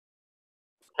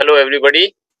Hello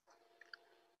everybody,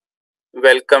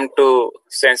 welcome to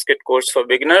Sanskrit Course for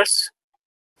Beginners.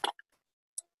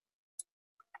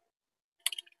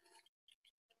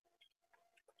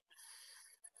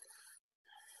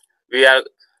 We are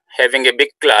having a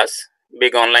big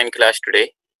online class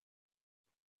today,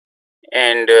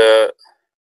 and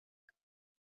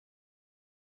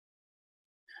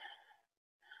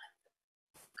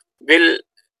we'll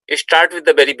start with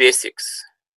the very basics.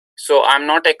 So I'm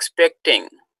not expecting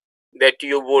that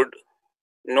you would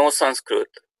know Sanskrit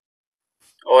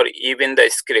or even the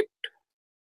script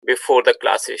before the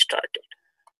class is started.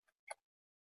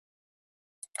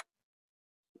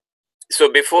 So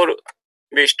before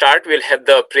we start, we'll have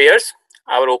the prayers,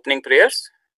 our opening prayers,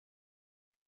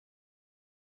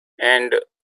 and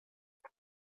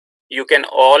you can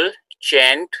all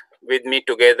chant with me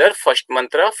together, first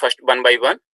mantra, first one by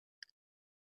one.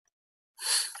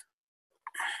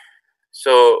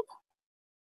 So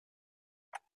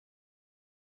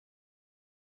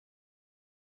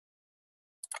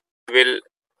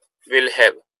we'll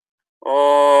have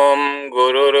Om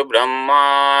Gurur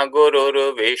Brahma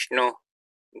Gurur Vishnu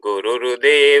Gurur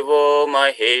Devo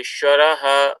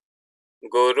Maheshwaraha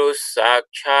Guru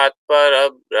Sakshat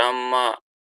Parabrahma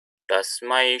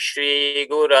Tasmai Shri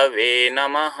Gurave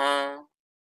Namaha.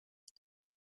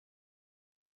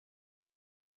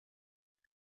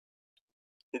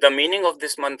 The meaning of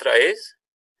this mantra is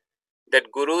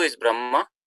that Guru is Brahma,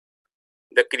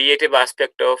 the creative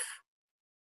aspect of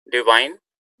divine.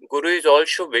 Guru is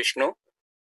also Vishnu,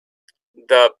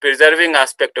 the preserving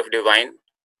aspect of divine.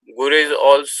 Guru is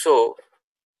also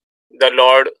the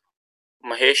Lord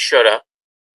Maheshwara,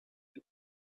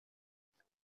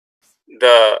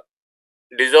 the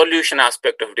dissolution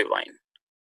aspect of divine.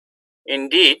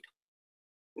 Indeed,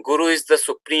 Guru is the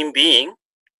supreme being,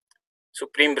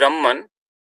 supreme Brahman.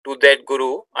 To that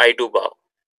Guru I do bow.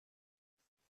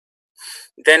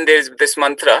 Then there is this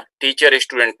mantra,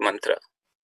 teacher-student mantra.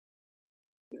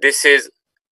 This is,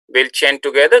 we'll chant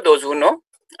together, those who know.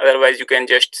 Otherwise, you can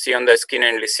just see on the screen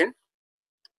and listen.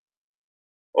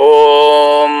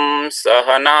 Om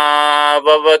Sahana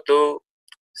Bhavatu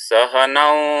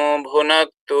Sahanau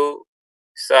Bhunaktu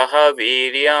Saha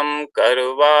Viryam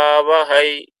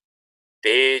Karvavahai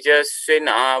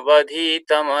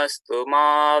Tejasvinavadhitamastu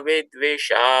ma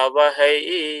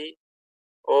vidvishavahai.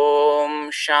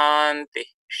 Om Shanti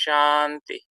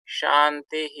Shanti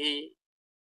Shanti.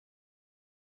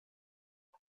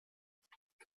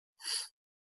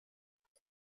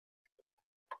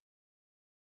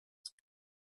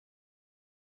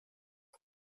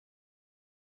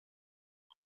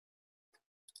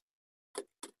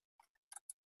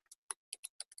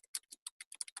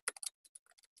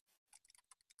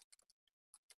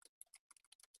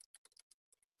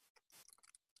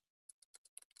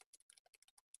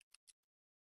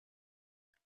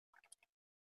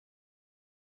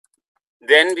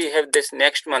 Then we have this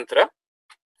next mantra,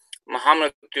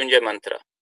 Mahamrityunjay mantra.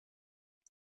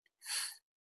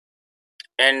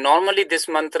 And normally this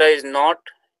mantra is not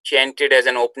chanted as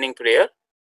an opening prayer,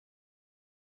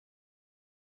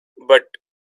 but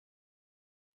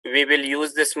we will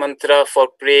use this mantra for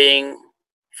praying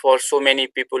for so many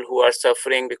people who are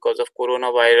suffering because of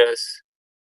coronavirus.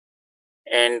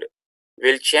 And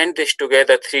we'll chant this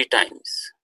together 3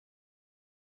 times.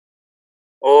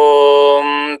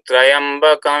 Om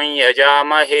Trayambakam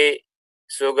Yajamahe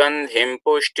Sugandhim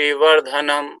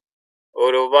Pushtivardhanam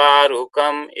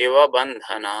Urvarukam Iva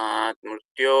Bandhanat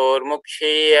Mrityor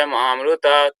Mukshiyam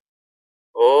Amrutat.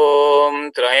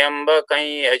 Om Trayambakam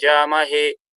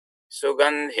Yajamahe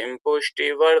Sugandhim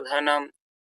Pushtivardhanam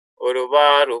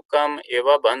Urvarukam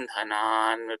Iva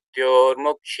Bandhanan Mrityor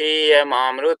Mukshiyam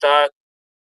Amrutat.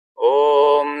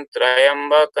 Om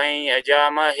Trayambakam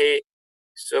Yajamahe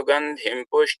Sugandhim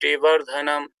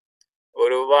Pushtivardhanam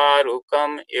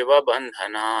Urvarukam Iva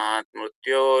Bandhanat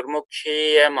Mrityor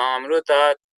Mukshiyam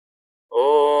Amrutat.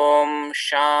 Om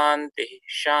Shanti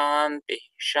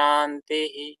Shanti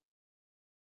Shanti.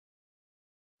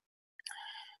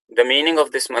 The meaning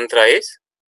of this mantra is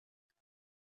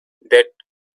that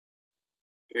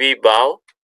we bow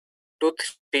to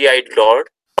three-eyed Lord,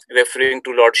 referring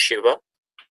to Lord Shiva,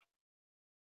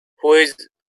 who is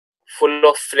full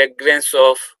of fragrance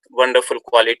of wonderful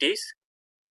qualities,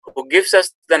 who gives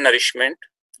us the nourishment,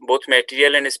 both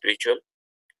material and spiritual.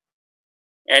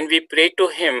 And we pray to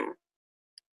him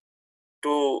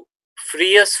to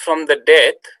free us from the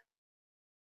death.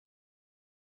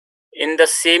 In the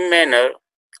same manner,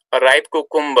 a ripe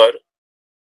cucumber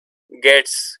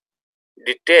gets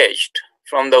detached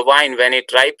from the vine when it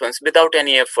ripens without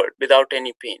any effort, without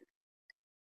any pain.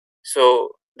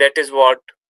 So that is what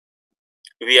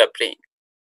we are praying.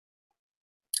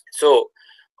 So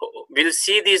we'll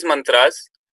see these mantras,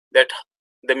 that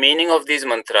the meaning of these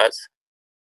mantras,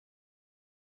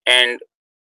 and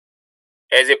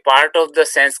as a part of the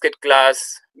Sanskrit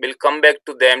class, we'll come back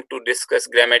to them to discuss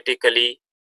grammatically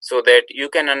so that you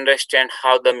can understand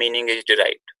how the meaning is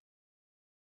derived.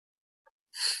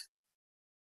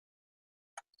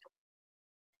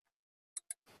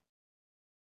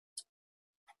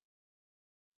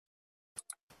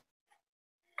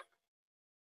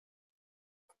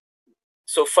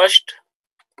 So first,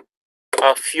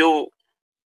 a few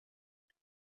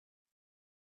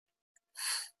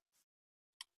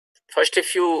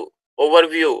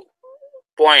overview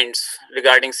points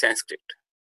regarding Sanskrit.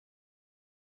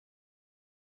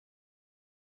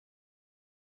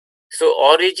 So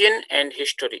origin and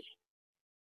history.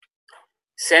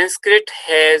 Sanskrit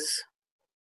has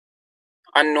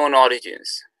unknown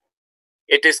origins.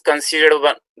 It is considered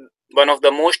one of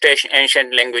the most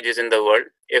ancient languages in the world,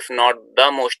 if not the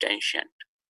most ancient.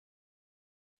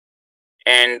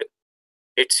 And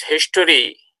its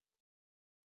history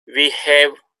we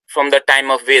have from the time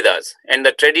of Vedas. And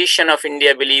the tradition of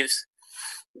India believes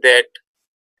that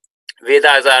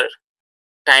Vedas are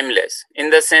timeless, in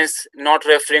the sense not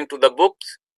referring to the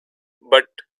books, but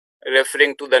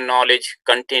referring to the knowledge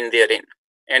contained therein.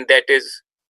 And that is,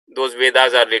 those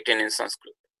Vedas are written in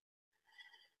Sanskrit.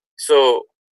 So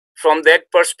from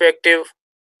that perspective,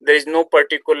 there is no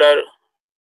particular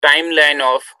timeline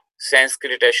of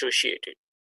Sanskrit associated.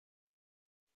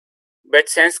 But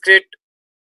Sanskrit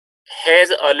has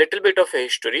a little bit of a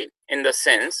history, in the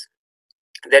sense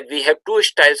that we have two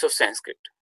styles of Sanskrit,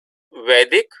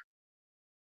 Vedic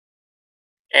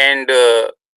and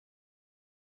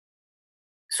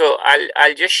so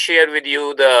I'll just share with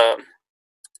you the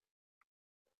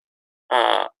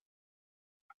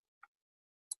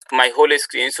my whole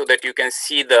screen so that you can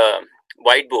see the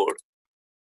whiteboard.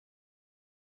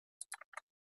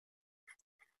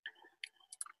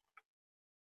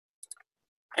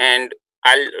 And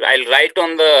I'll write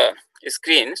on the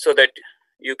screen so that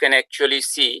you can actually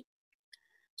see.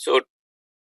 So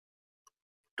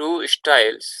two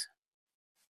styles,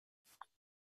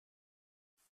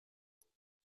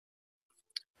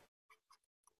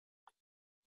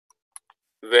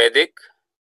 Vedic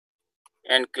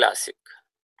and classic.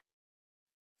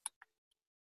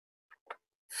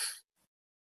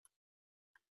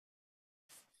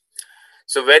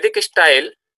 So Vedic style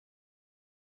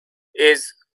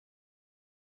is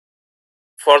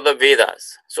for the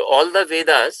Vedas. So all the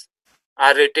Vedas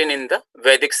are written in the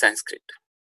Vedic Sanskrit,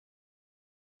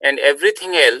 and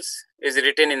everything else is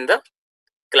written in the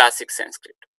classic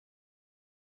Sanskrit.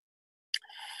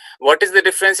 What is the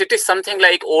difference? It is something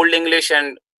like Old English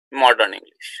and modern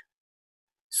English.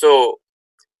 So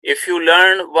if you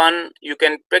learn one, you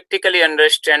can practically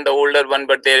understand the older one,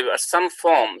 but there are some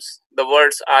forms, the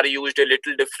words are used a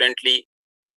little differently,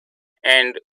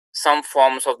 and some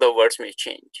forms of the words may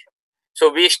change.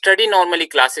 So we study normally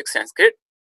classic Sanskrit.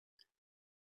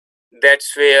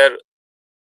 That's where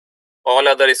all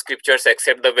other scriptures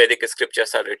except the Vedic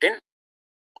scriptures are written,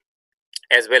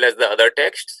 as well as the other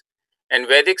texts. And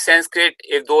Vedic Sanskrit,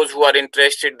 if those who are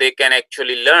interested, they can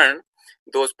actually learn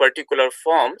those particular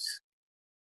forms,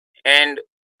 and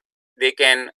they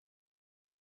can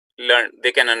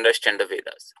understand the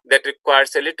Vedas. That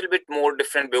requires a little bit more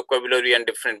different vocabulary and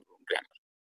different grammar.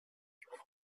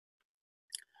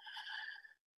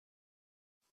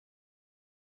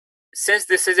 Since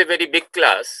this is a very big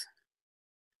class,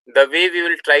 the way we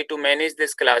will try to manage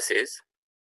this class is,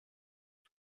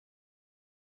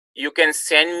 you can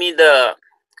send me the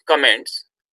comments.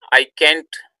 I can't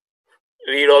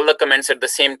read all the comments at the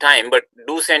same time, but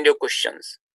do send your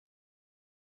questions.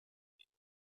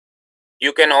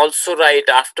 You can also write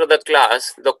after the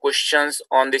class the questions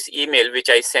on this email which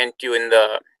I sent you in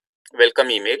the welcome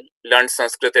email,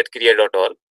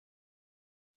 learnsanskrit@career.org.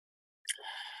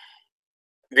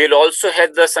 We'll also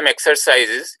have some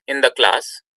exercises in the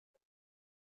class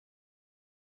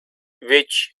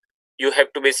which you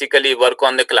have to basically work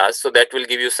on the class, so that will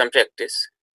give you some practice.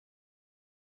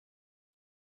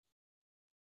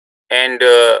 And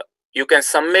you can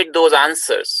submit those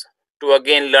answers to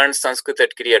again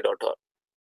learnsanskrit@career.org.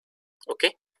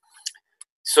 Okay,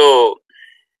 so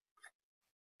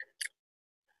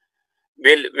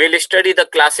we'll study the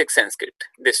classic Sanskrit,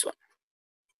 this one.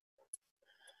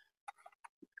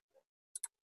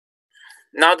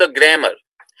 Now the grammar.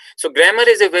 So grammar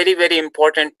is a very, very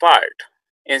important part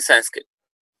in Sanskrit.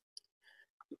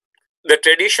 The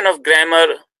tradition of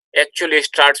grammar actually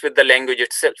starts with the language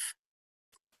itself.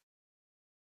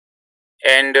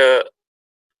 And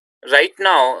right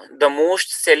now, the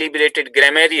most celebrated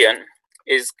grammarian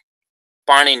is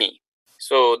Panini.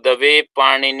 So the way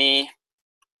Panini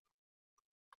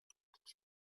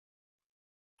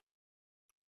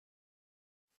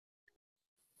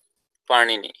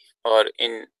or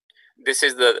in this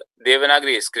is the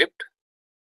Devanagari script,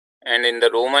 and in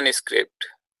the Roman script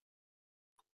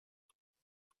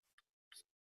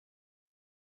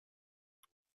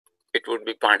it would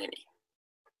be Panini.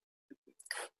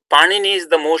 Panini is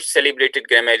the most celebrated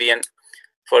grammarian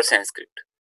for Sanskrit.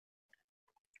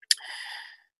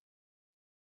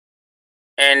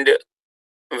 And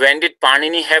when did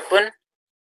Panini happen?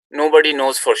 Nobody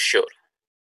knows for sure.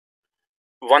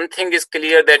 One thing is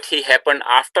clear, that he happened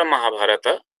after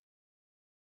Mahabharata,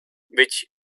 which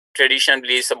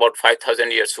traditionally is about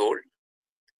 5,000 years old.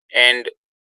 And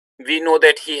we know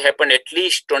that he happened at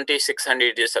least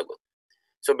 2,600 years ago.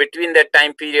 So between that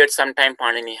time period, sometime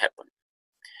Panini happened.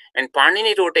 And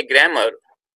Panini wrote a grammar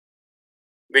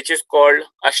which is called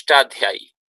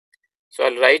Ashtadhyayi. So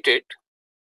I'll write it,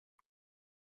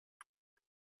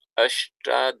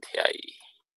 Ashtadhyayi.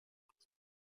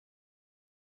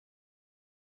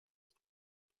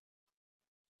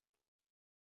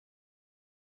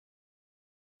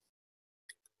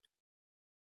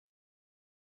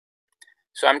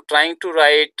 So I'm trying to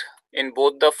write in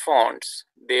both the fonts,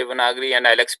 Devanagari, and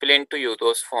I'll explain to you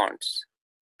those fonts.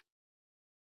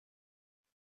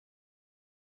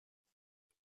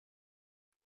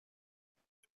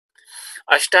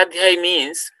 Ashtadhyayi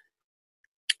means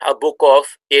a book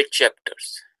of 8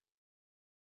 chapters.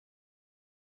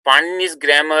 Panini's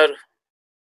grammar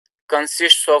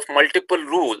consists of multiple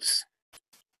rules,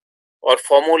 or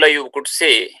formula you could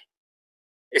say,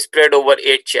 spread over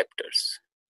 8 chapters.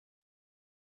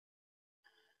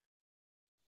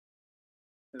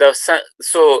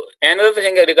 So another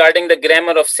thing regarding the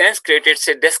grammar of Sanskrit, it's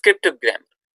a descriptive grammar.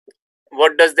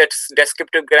 What does that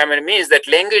descriptive grammar mean? That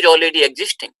language already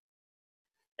existing.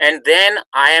 And then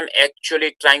I am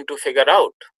actually trying to figure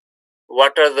out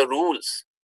what are the rules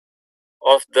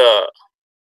of the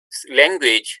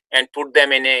language and put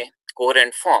them in a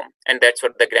coherent form. And that's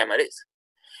what the grammar is.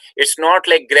 It's not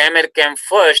like grammar came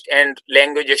first and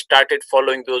language started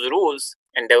following those rules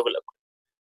and developed.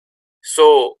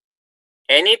 So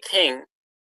anything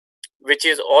which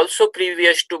is also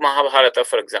previous to Mahabharata,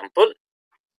 for example,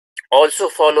 also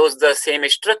follows the same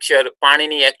structure.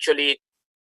 Panini actually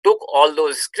took all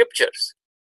those scriptures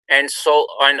and saw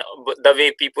on the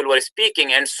way people were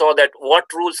speaking and saw that what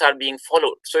rules are being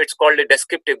followed. So it's called a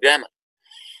descriptive grammar.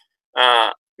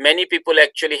 Many people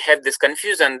actually have this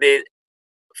confusion. They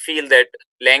feel that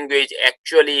language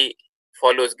actually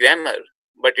follows grammar,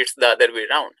 but it's the other way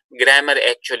around. Grammar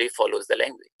actually follows the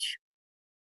language.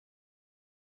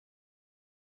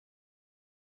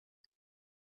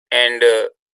 And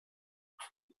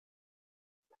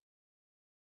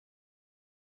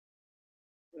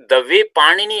the way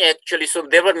Panini actually, so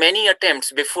there were many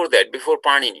attempts before that, before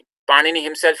Panini. Panini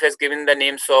himself has given the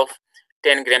names of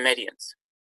 10 grammarians.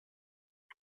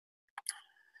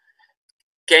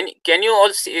 Can you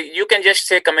all see, you can just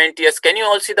say comment yes, can you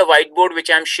all see the whiteboard which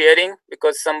I'm sharing?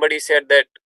 Because somebody said that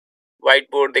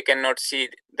whiteboard, they cannot see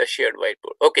the shared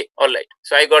whiteboard. Okay, all right.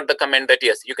 So I got the comment that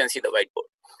yes, you can see the whiteboard.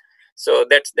 So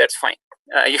that's fine.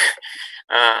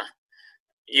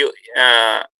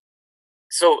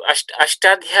 So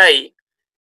Ashtadhyayi,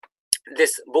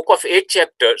 this book of 8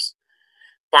 chapters,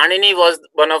 Panini was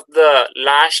one of the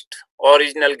last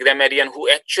original grammarian who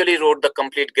actually wrote the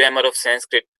complete grammar of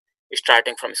Sanskrit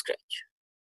starting from scratch.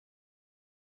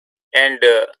 And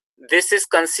this is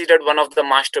considered one of the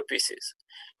masterpieces,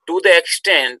 to the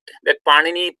extent that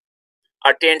Panini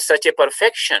attained such a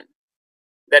perfection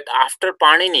that after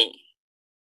Panini,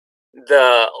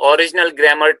 the original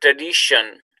grammar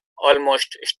tradition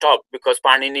almost stopped, because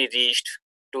Panini reached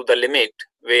to the limit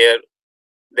where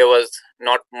there was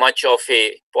not much of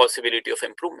a possibility of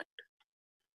improvement.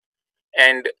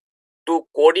 And to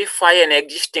codify an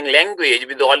existing language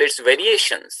with all its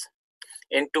variations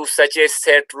into such a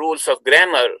set rules of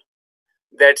grammar,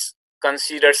 that's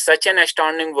considered such an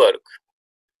astounding work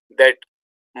that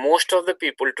most of the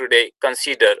people today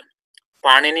consider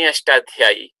Panini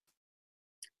Ashtadhyayi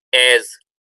as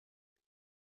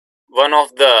one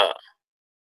of the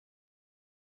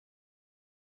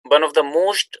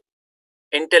most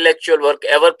intellectual work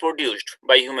ever produced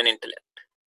by human intellect.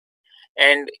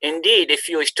 And indeed, if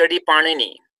you study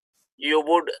Panini, you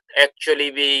would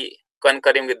actually be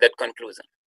concurring with that conclusion.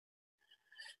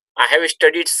 I have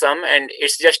studied some and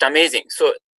it's just amazing.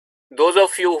 So those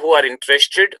of you who are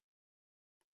interested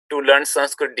to learn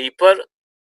Sanskrit deeper,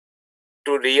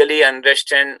 to really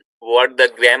understand what the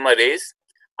grammar is,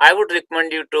 I would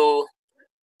recommend you to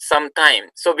some time.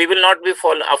 So we will not be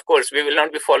of course, we will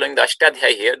not be following the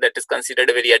Ashtadhyay here. That is considered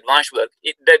a very advanced work.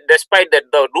 Despite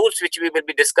that, the rules which we will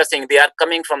be discussing, they are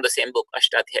coming from the same book,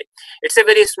 Ashtadhyay. It's a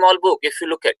very small book. If you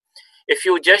look at, if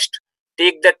you just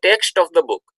take the text of the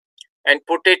book and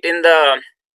put it in the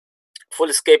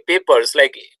full-scale papers,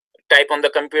 like type on the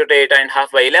computer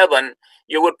 8.5 by 11,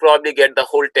 you would probably get the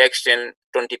whole text in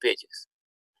 20 pages.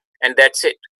 And that's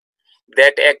it.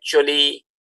 That actually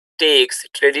takes,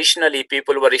 traditionally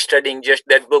people were studying just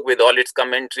that book with all its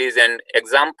commentaries and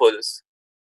examples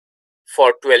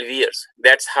for 12 years.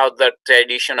 That's how the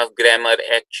tradition of grammar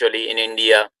actually in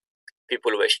India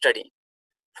people were studying.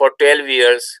 For 12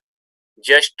 years,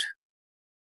 just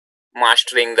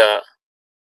mastering the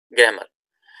grammar.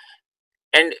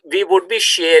 And we would be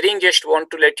sharing, just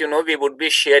want to let you know, we would be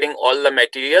sharing all the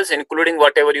materials, including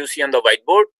whatever you see on the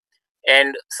whiteboard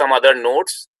and some other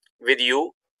notes with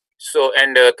you. So,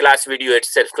 and class video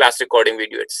itself, class recording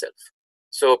video itself.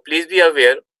 So please be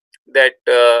aware that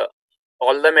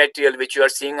all the material which you are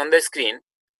seeing on the screen,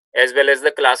 as well as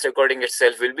the class recording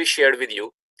itself, will be shared with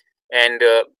you. And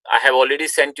I have already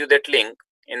sent you that link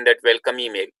in that welcome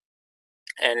email.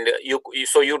 And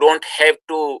so you don't have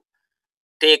to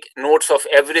take notes of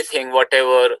everything,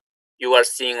 whatever you are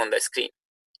seeing on the screen.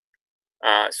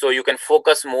 So you can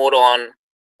focus more on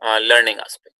learning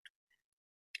aspect.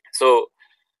 So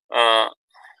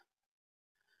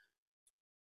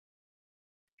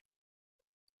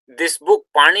this book,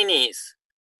 Panini's,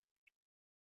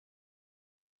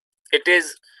 it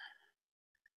is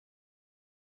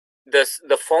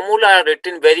the formula are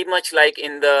written very much like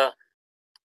in the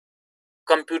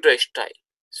computer style.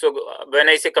 So when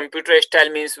I say computer style,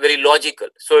 means very logical.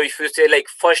 So if you say like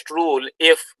first rule,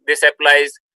 if this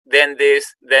applies, then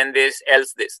this,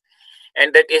 else this,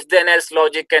 and that if then else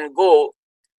logic can go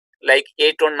like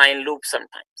 8 or 9 loops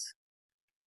sometimes.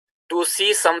 To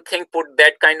see something put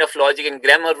that kind of logic in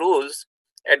grammar rules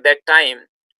at that time,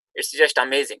 it's just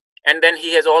amazing. And then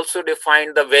he has also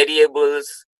defined the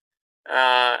variables,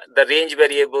 the range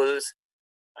variables,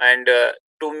 and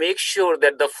to make sure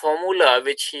that the formula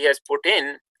which he has put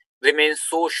in remains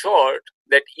so short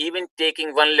that even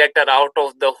taking one letter out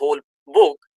of the whole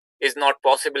book is not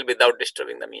possible without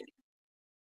disturbing the meaning.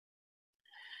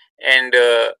 And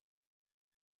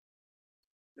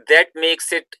that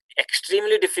makes it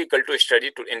extremely difficult to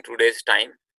study in today's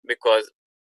time, because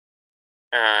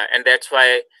and that's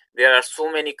why there are so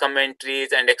many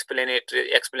commentaries and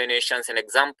explanations and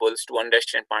examples to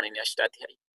understand Panini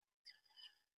Ashtadhyay.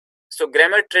 So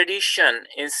grammar tradition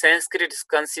in Sanskrit is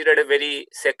considered a very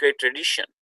sacred tradition,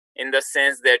 in the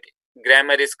sense that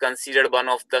grammar is considered one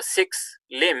of the 6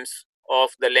 limbs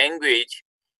of the language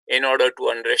in order to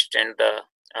understand the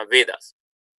Vedas.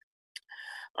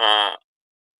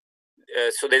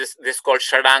 So this called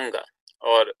Shadanga,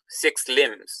 or 6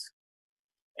 limbs.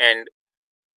 And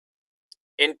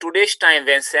in today's time,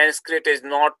 when Sanskrit is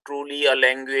not truly a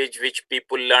language which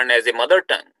people learn as a mother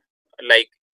tongue, like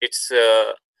it's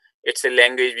a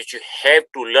language which you have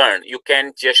to learn. You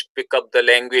can't just pick up the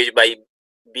language by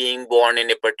being born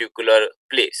in a particular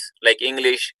place. Like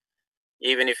English,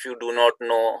 even if you do not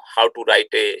know how to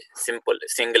write a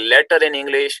single letter in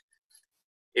English,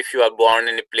 if you are born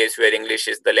in a place where English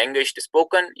is the language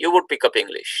spoken, you would pick up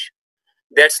English.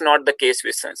 That's not the case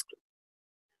with Sanskrit.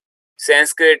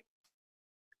 Sanskrit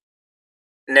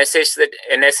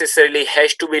necessarily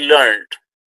has to be learned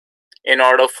in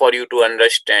order for you to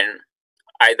understand,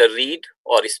 either read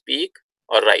or speak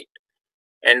or write.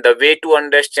 And the way to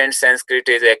understand Sanskrit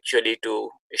is actually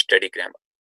to study grammar.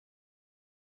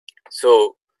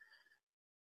 So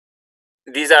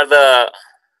these are the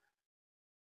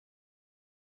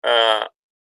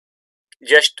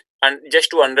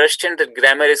just to understand that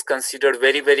grammar is considered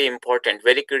very, very important,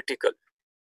 very critical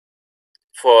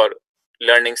for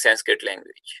learning Sanskrit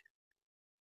language.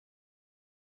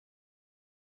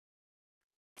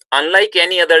 Unlike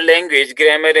any other language,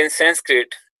 grammar in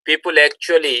Sanskrit, people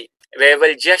actually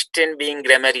revel just in being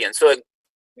grammarian. So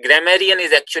grammarian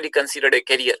is actually considered a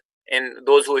career in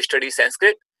those who study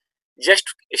Sanskrit, just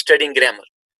studying grammar.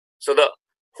 So the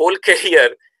whole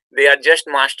career, they are just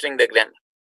mastering the grammar.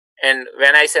 And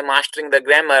when I say mastering the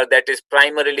grammar, that is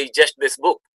primarily just this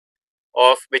book,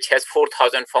 of which has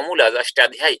 4,000 formulas,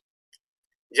 Ashtadhyay.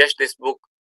 Just this book,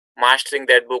 mastering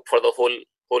that book for the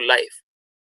whole life.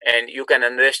 And you can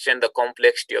understand the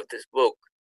complexity of this book,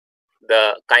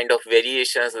 the kind of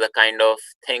variations, the kind of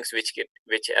things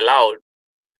which allowed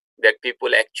that people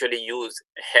actually use,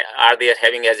 are they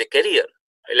having as a career.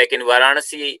 Like in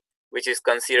Varanasi, which is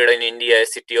considered in India a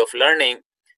city of learning,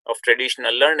 of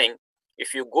traditional learning,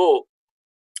 if you go,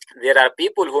 there are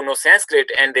people who know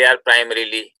Sanskrit and they are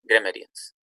primarily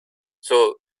grammarians.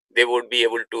 So they would be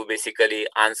able to basically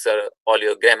answer all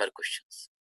your grammar questions.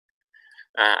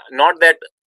 Not that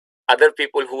other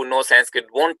people who know Sanskrit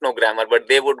won't know grammar, but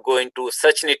they would go into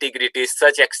such nitty-gritty,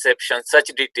 such exceptions,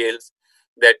 such details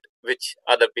that which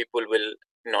other people will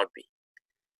not be.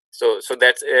 So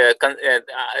that's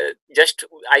I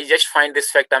just find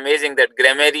this fact amazing, that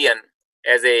grammarian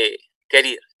as a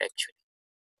career actually.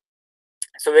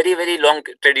 So very, very long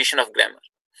tradition of grammar.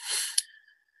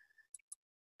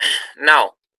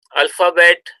 Now,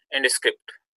 alphabet and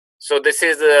script. So this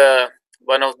is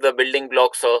one of the building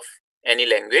blocks of any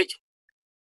language,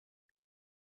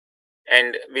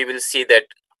 and we will see that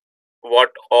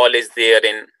what all is there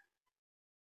in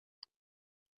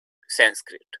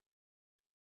Sanskrit.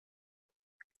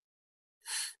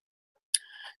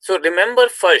 So remember,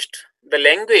 first, the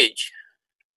language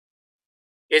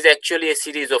is actually a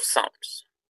series of sounds.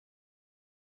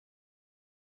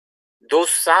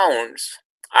 Those sounds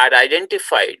are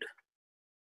identified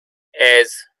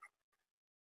as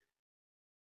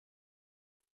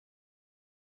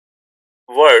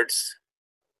words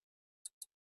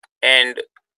and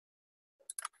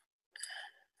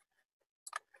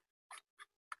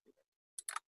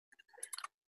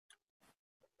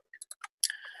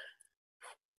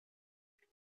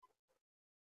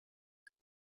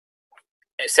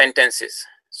sentences.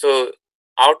 So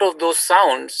out of those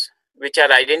sounds which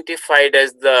are identified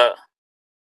as the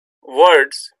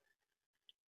words,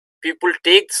 people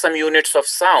take some units of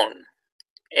sound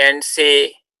and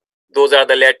say those are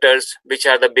the letters which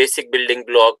are the basic building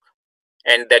block,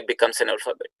 and that becomes an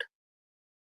alphabet.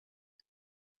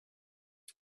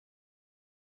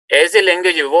 As a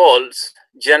language evolves,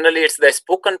 generally it's the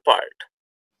spoken part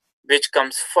which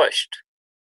comes first.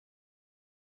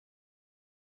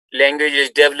 Language is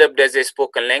developed as a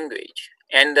spoken language,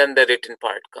 and then the written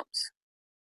part comes.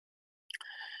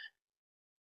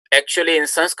 Actually, in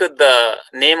Sanskrit, the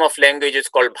name of language is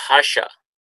called bhasha,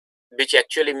 which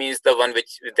actually means the one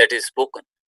that is spoken.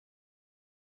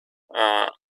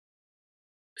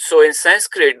 So in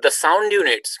Sanskrit, the sound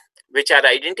units which are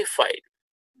identified,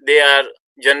 they are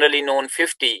generally known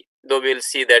 50, though we'll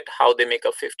see that how they make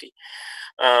up 50.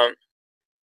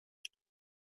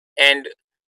 And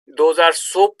those are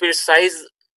so precisely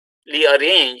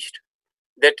arranged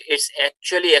that it's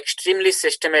actually extremely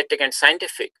systematic and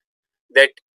scientific, that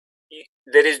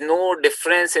there is no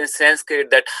difference in Sanskrit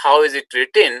that how is it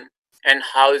written and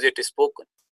how is it spoken.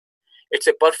 It's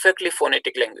a perfectly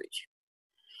phonetic language.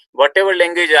 Whatever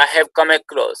language I have come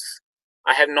across,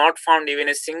 I have not found even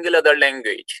a single other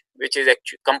language which is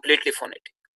actually completely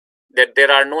phonetic, that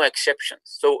there are no exceptions.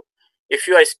 So if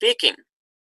you are speaking,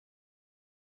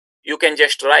 you can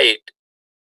just write,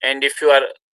 and if you are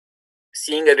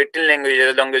seeing a written language,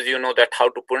 as long as you know that how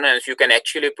to pronounce, you can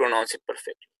actually pronounce it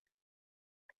perfectly.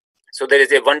 So there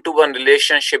is a one-to-one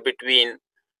relationship between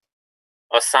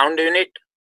a sound unit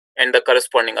and the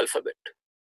corresponding alphabet.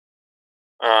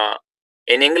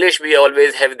 In English, we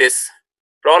always have this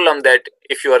problem that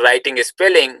if you are writing a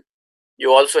spelling,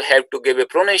 you also have to give a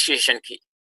pronunciation key,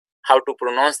 how to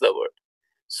pronounce the word.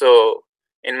 So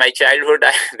in my childhood,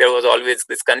 there was always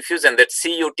this confusion that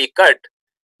C-U-T cut,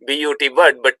 B-U-T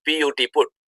bud, but P-U-T put.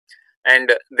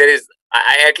 And there is,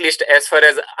 at least as far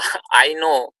as I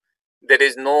know, there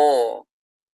is no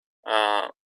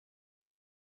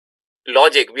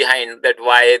logic behind that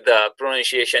why the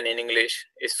pronunciation in English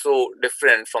is so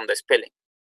different from the spelling.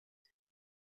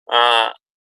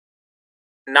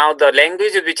 Now the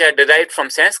languages which are derived from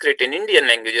Sanskrit in Indian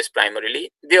languages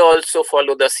primarily, they also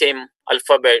follow the same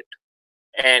alphabet,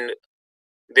 and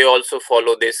they also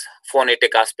follow this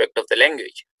phonetic aspect of the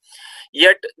language.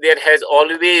 Yet there has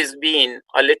always been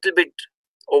a little bit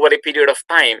over a period of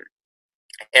time,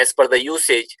 as per the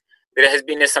usage, there has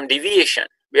been some deviation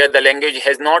where the language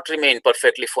has not remained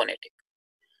perfectly phonetic.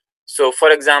 So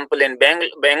for example, in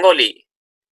Bengali,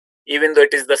 even though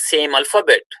it is the same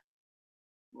alphabet,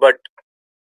 but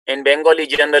in Bengali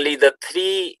generally the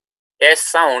three S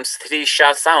sounds, three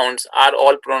Sha sounds are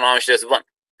all pronounced as one.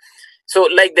 So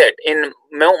like that, in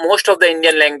most of the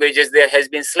Indian languages, there has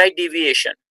been slight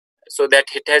deviation, so that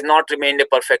it has not remained a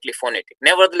perfectly phonetic.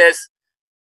 Nevertheless,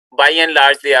 by and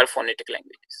large, they are phonetic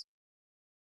languages.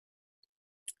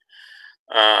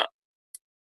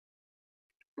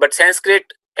 But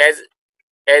Sanskrit, as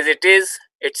it is,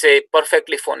 it's a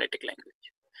perfectly phonetic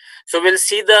language. So we'll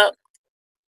see the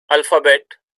alphabet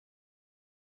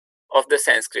of the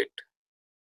Sanskrit.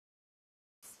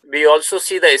 We also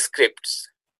see the scripts,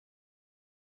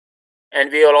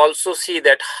 and we will also see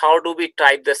that how do we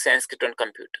type the Sanskrit on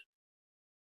computer.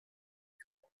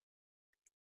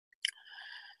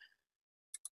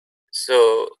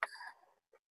 So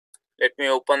let me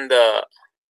open the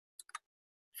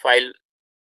file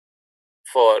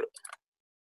for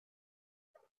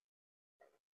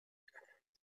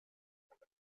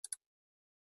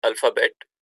alphabet.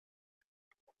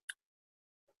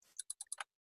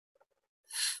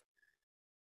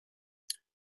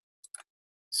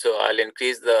 So I'll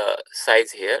increase the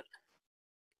size here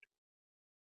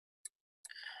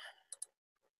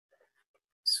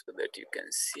so that you can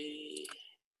see.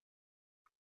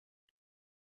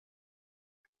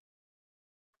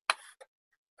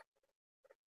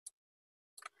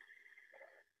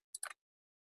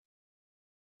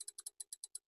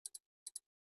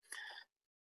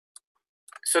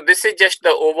 So this is just the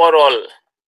overall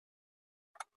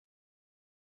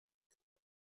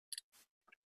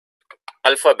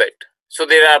alphabet. So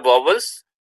there are vowels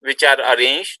which are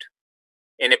arranged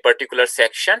in a particular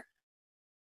section.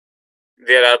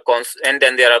 There are and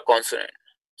then there are consonants.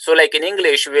 So like in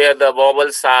English, where the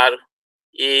vowels are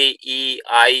A, E,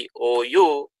 I, O,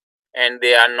 U, and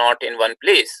they are not in one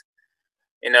place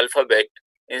in alphabet.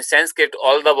 In Sanskrit,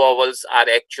 all the vowels are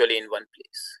actually in one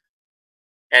place,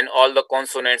 and all the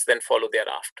consonants then follow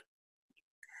thereafter.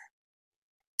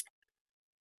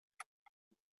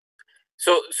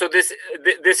 So this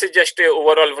is just a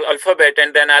overall alphabet,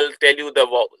 and then I'll tell you the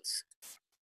vowels.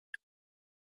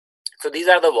 So these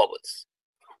are the vowels.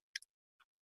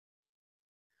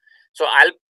 So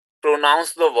I'll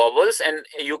pronounce the vowels, and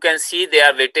you can see they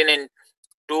are written in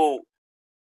two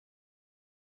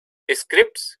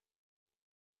scripts.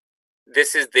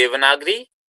 This is Devanagari,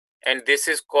 and this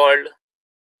is called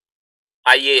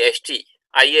IAST.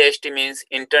 IAST means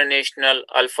International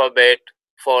Alphabet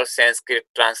for Sanskrit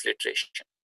Transliteration,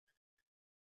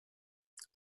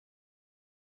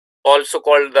 also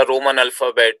called the Roman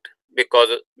alphabet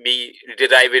because we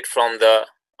derive it from the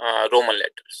Roman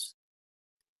letters.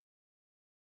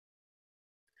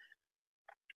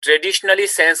 Traditionally,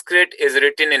 Sanskrit is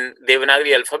written in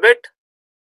Devanagari alphabet,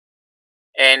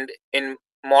 and in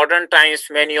modern times,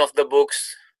 many of the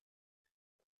books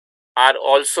are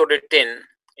also written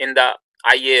in the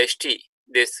IAST,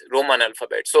 this Roman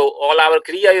alphabet. So all our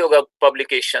Kriya Yoga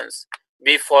publications,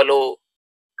 we follow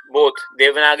both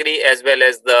Devanagari as well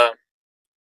as the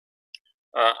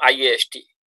IAST.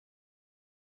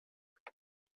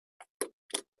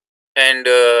 And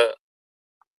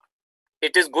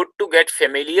it is good to get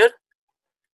familiar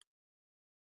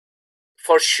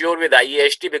for sure with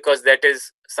IAST, because that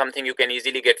is something you can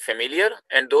easily get familiar.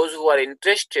 And those who are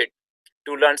interested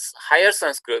to learn higher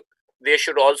Sanskrit, they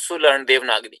should also learn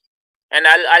Devanagari. And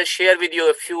I'll share with you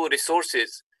a few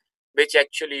resources which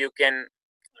actually you can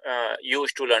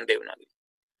use to learn Devanagari.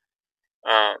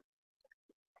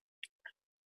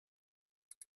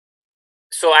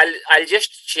 So I'll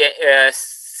just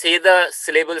say the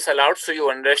syllables aloud so you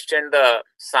understand the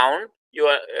sound. You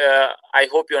are, I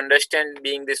hope you understand,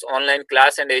 being this online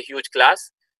class and a huge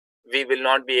class, we will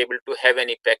not be able to have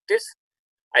any practice.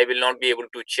 I will not be able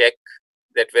to check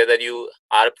that whether you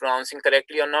are pronouncing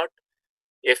correctly or not.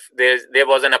 If there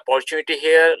was an opportunity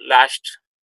here last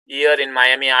year in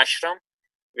Miami Ashram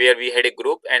where we had a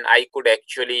group and I could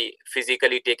actually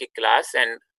physically take a class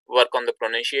and work on the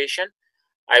pronunciation,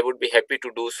 I would be happy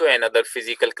to do so. Another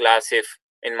physical class if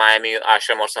in Miami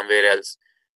Ashram or somewhere else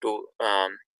to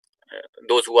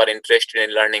those who are interested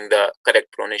in learning the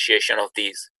correct pronunciation of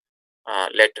these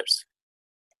letters.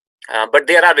 But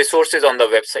there are resources on the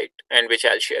website, and which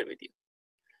I'll share with you.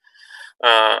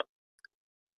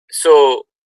 So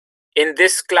in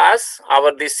this class,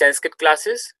 these Sanskrit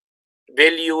classes,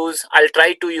 I'll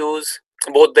try to use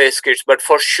both the scripts, but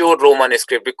for sure Roman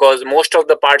script, because most of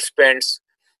the participants,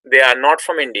 they are not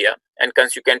from India, and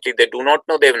consequently they do not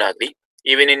know Devanagari.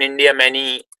 Even in India,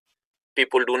 many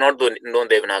people do not know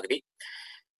Devanagari.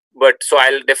 But so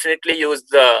I'll definitely use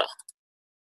the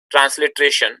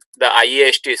transliteration, the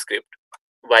IAST script,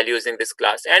 while using this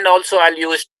class. And also I'll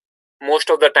use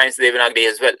most of the times Devanagari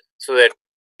as well, so that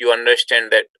you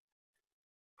understand that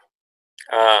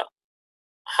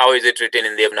how is it written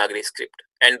in Devanagari script.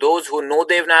 And those who know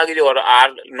Devanagari or are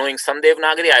knowing some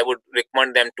Devanagari, I would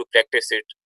recommend them to practice it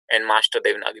and master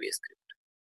Devanagari script.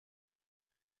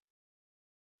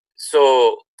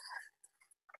 So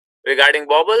regarding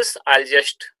vowels, I'll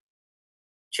just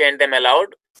chant them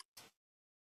aloud.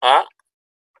 A,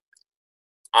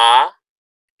 I,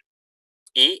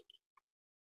 E,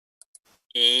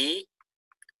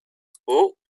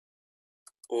 U,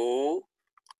 R,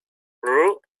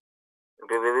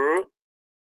 R,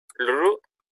 L,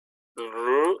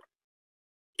 R,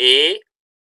 A,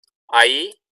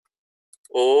 I,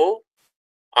 O,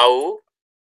 Au,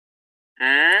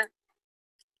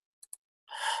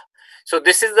 So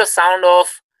this is the sound of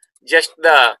just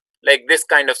the like this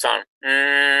kind of sound,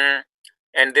 and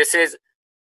this is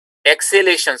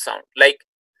exhalation sound, like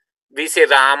we say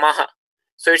Ramaha.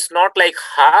 So it's not like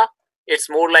ha, it's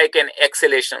more like an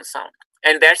exhalation sound.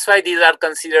 And that's why these are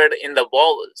considered in the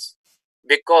vowels,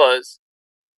 because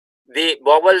the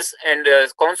vowels and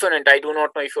consonant, I do not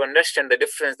know if you understand the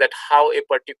difference, that how a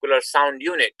particular sound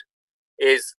unit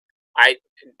is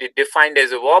defined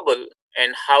as a vowel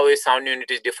and how a sound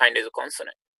unit is defined as a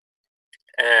consonant.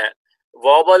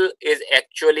 Vowel is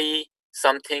actually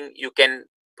something you can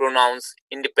pronounce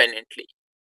independently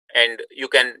and you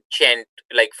can chant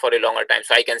like for a longer time.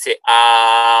 So I can say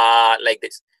ah like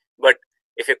this. But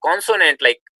if a consonant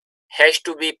like has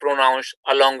to be pronounced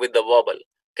along with the vowel,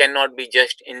 cannot be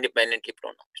just independently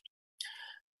pronounced.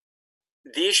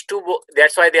 These two,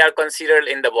 that's why they are considered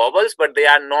in the vowels, but they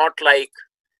are not like,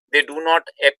 they do not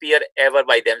appear ever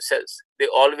by themselves. They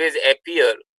always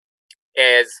appear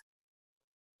as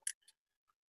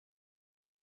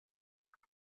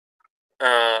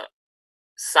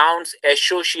sounds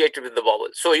associated with the vowel.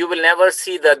 So you will never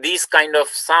see these kind of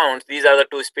sounds. These are the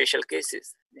two special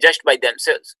cases just by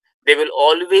themselves. They will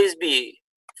always be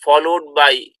following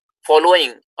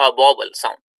a vowel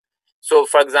sound. So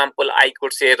for example, I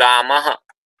could say Ramaha,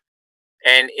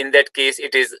 and in that case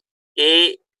it is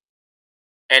a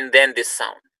and then this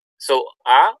sound. So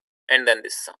a and then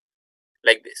this sound,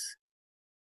 like this.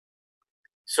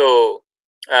 So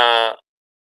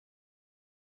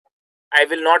I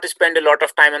will not spend a lot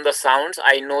of time on the sounds.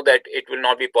 I know that it will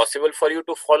not be possible for you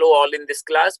to follow all in this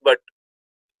class, but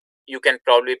you can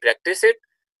probably practice it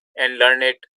and learn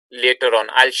it later on.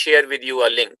 I'll share with you a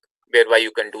link whereby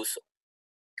you can do so.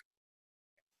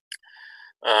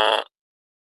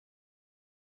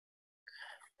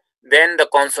 Then the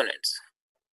consonants.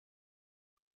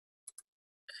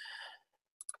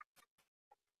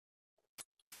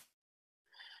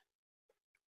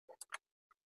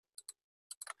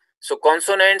 So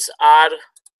consonants are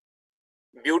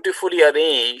beautifully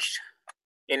arranged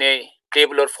in a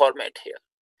tabular format here.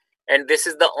 And this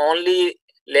is the only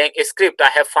script I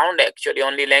have found, actually,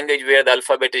 only language where the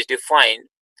alphabet is defined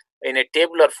in a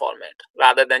tabular format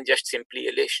rather than just simply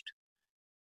a list.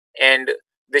 And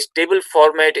this table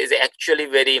format is actually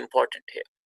very important here.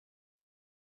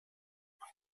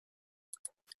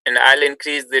 And I'll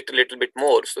increase it a little bit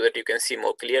more so that you can see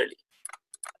more clearly.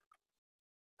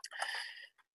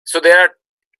 So there are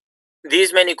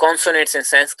these many consonants in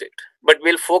Sanskrit, but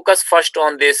we'll focus first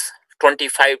on this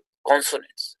 25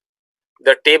 consonants,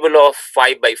 the table of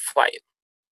 5 by 5.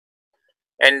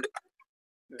 And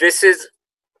these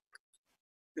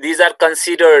are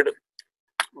considered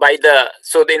by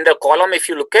so in the column, if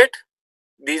you look at,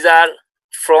 these are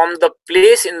from the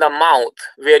place in the mouth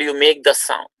where you make the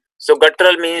sound. So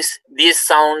guttural means these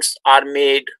sounds are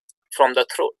made from the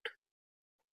throat.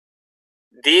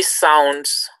 These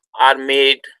sounds are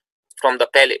made from the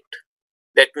palate.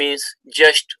 That means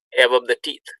just above the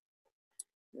teeth.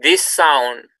 These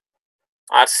sounds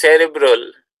are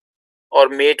cerebral or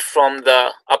made from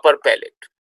the upper palate.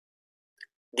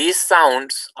 These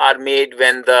sounds are made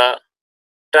when the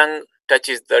tongue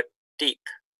touches the teeth.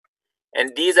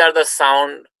 And these are the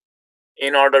sound,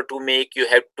 in order to make, you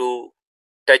have to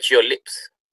touch your lips.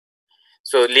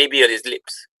 So labial is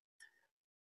lips.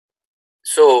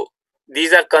 So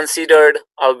these are considered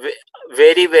a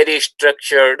very, very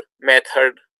structured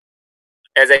method.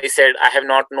 As I said, I have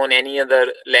not known any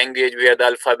other language where the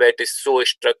alphabet is so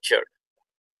structured.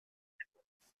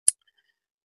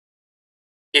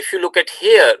 If you look at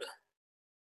here,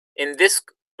 in this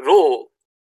row,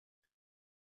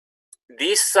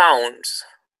 these sounds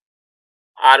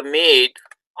are made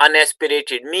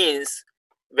unaspirated, means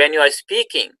when you are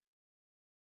speaking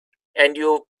and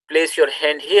you place your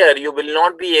hand here, you will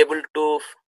not be able to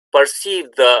perceive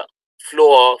the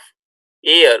flow of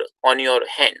air on your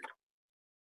hand.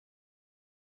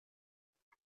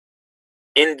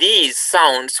 In these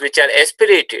sounds which are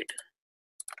aspirated,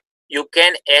 you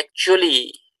can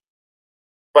actually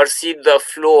perceive the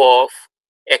flow of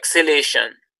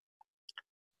exhalation.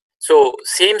 So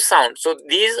same sound. So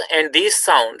these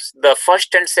sounds, the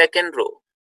first and second row,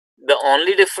 the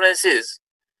only difference is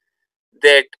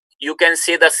that you can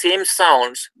say the same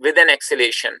sounds with an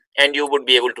exhalation and you would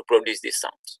be able to produce these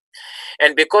sounds.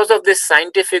 And because of this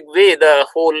scientific way the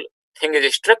whole thing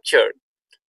is structured,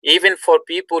 even for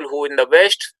people who in the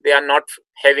West, they are not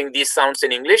having these sounds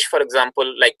in English, for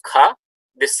example, like kha,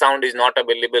 this sound is not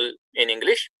available in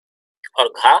English, or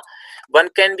gha, one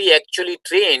can be actually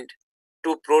trained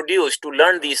to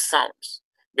learn these sounds,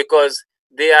 because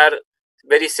they are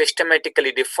very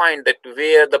systematically defined, that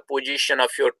where the position of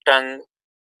your tongue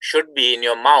should be in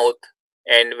your mouth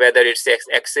and whether it's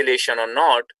exhalation or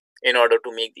not in order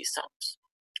to make these sounds.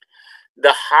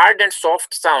 The hard and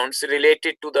soft sounds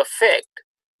related to the fact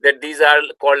that these are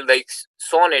called like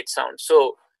sonnet sounds.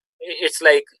 So it's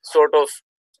like sort of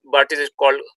what is it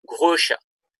called ghosha,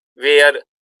 where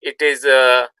it is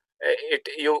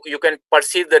you can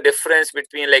perceive the difference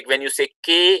between, like when you say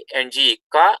k and g,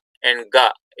 ka and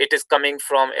ga, it is coming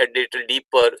from a little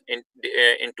deeper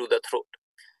into the throat,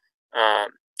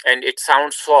 and it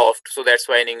sounds soft, so that's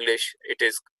why in English it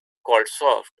is called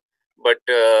soft, but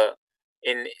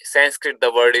in Sanskrit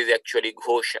the word is actually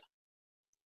ghosha.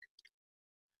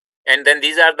 And then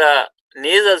these are the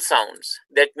nasal sounds.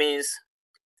 That means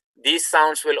these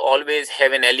sounds will always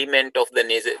have an element of the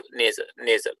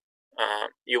nasal.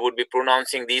 You would be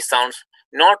pronouncing these sounds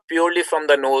not purely from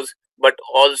the nose, but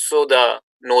also the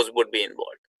nose would be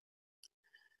involved.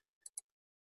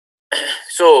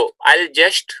 So I'll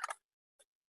just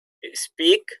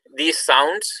speak these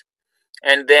sounds,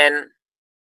 and then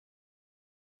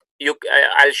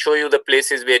I'll show you the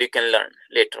places where you can learn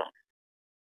later on.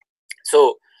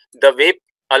 So the way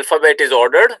alphabet is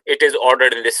ordered, it is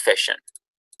ordered in this fashion.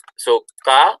 So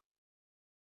ka,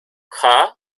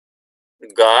 kha,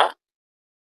 ga,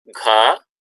 gha,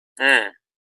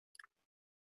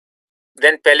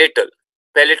 Then palatal.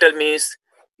 Palatal means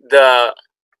the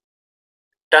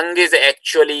tongue is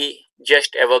actually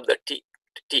just above the teeth.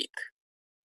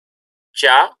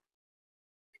 Cha,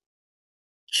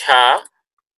 cha,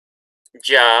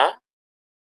 ja,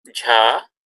 jha,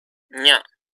 nya.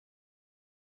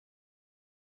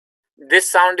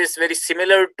 This sound is very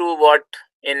similar to what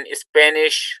in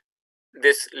Spanish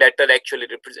this letter actually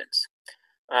represents.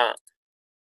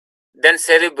 Then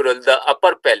cerebral, the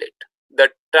upper palate,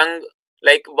 the tongue,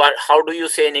 like what, how do you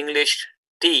say in English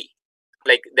T,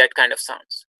 like that kind of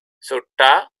sounds. So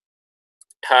ta,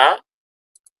 tha,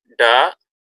 da,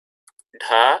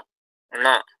 dha,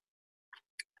 na.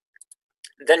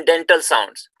 Then dental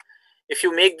sounds. If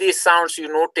you make these sounds, you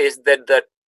notice that the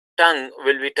tongue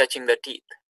will be touching the teeth.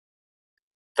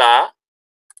 Ta,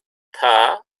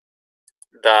 tha,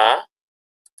 da,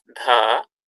 dha,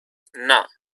 na.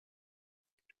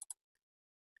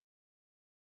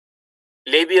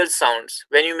 Labial sounds.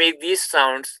 When you make these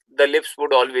sounds, the lips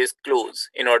would always close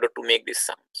in order to make these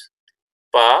sounds.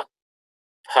 Pa,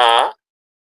 pha,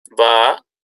 ba,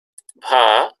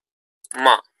 bha,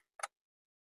 ma.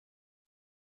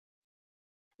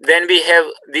 Then we have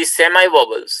these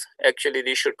semi-vowels. Actually,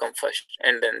 these should come first,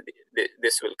 and then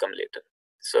this will come later.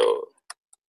 So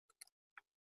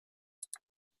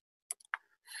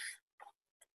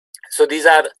these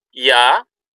are ya,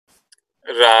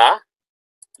 ra,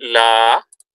 la,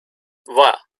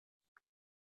 va.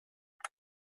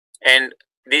 And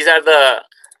these are the,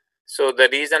 so the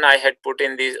reason I had put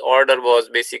in this order was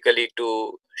basically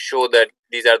to show that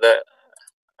these are the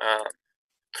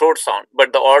throat sound,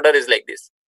 but the order is like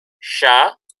this: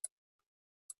 sha,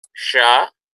 sha,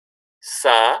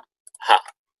 sa, ha.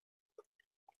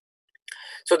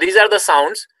 So these are the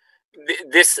sounds.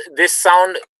 This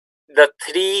sound, the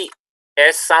three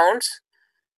S sounds,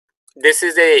 this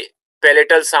is a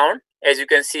palatal sound, as you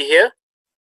can see here.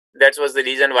 That was the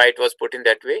reason why it was put in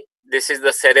that way. This is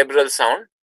the cerebral sound,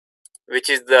 which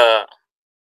is the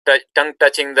tongue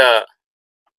touching the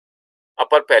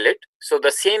upper palate. So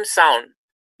the same sound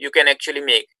you can actually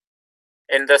make,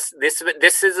 and this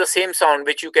is the same sound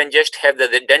which you can just have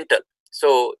the dental.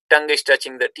 So tongue is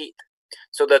touching the teeth.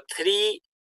 So the three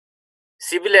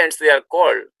sibilants, they are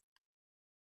called,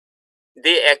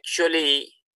 they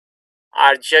actually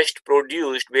are just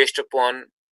produced based upon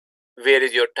where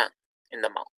is your tongue in the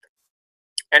mouth.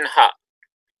 And ha,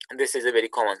 this is a very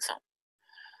common sound.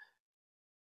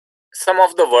 Some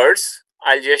of the words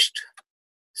I'll just,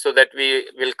 so that we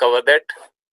will cover that.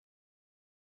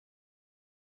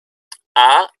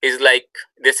 A is like,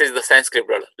 this is the Sanskrit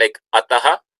word, like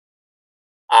ataha,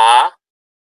 a,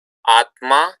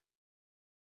 atma,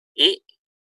 I,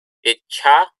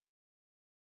 ichha,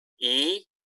 I,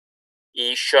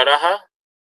 ishwaraha,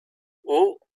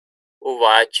 U,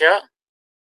 uvacha,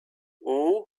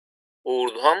 U,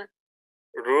 urdhvam,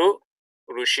 Ru,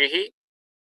 rushihi.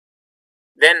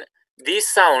 Then these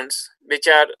sounds which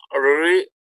are,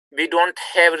 we don't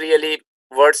have really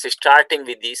words starting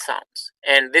with these sounds,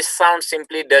 and this sound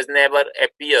simply does never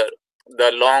appear.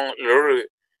 The long r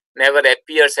never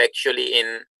appears actually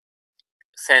in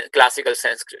classical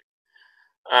Sanskrit.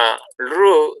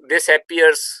 Ru, this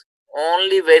appears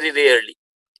only very rarely.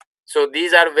 So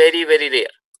these are very, very rare.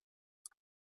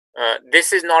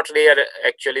 This is not rare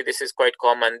actually, this is quite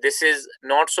common. This is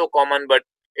not so common, but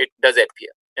it does appear.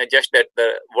 Just that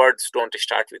the words don't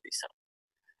start with this sound.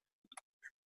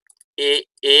 A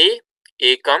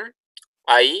ekam,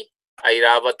 I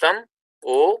airavatam,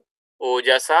 O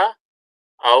ojasa,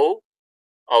 Au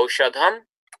aushadham.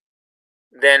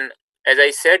 Then, as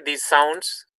I said, these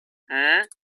sounds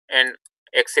and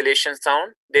exhalation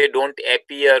sound, they don't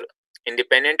appear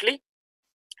independently.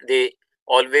 They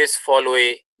always follow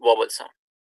a vowel sound.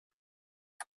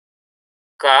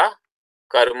 Ka,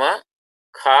 karma,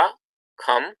 kha,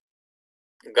 kham,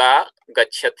 ga,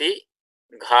 gacchati,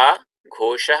 gha,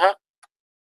 ghosha.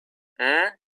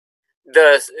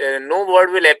 No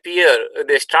word will appear,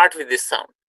 they start with this sound.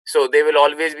 So they will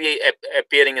always be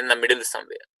appearing in the middle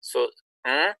somewhere. So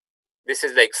this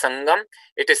is like sangam.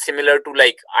 It is similar to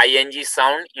like ing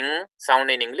sound,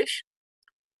 sound in English.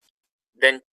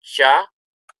 Then cha,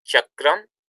 chakram,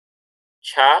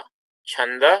 cha,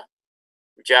 chanda,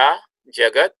 ja,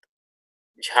 jagat,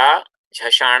 jha,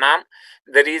 jhashanam.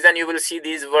 The reason you will see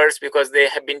these words because they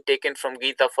have been taken from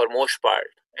Gita for most part,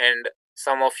 and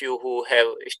some of you who have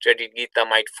studied Gita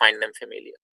might find them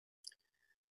familiar.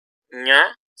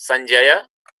 Nya, Sanjaya.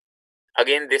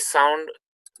 Again, this sound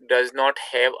does not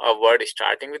have a word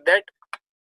starting with that.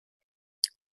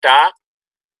 Ta,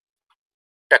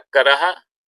 Takkaraha.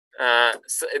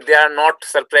 So there are not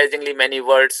surprisingly many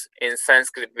words in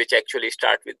Sanskrit which actually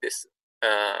start with this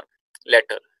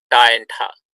letter, ta and tha.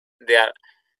 They are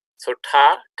so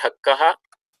tha, thakkaha,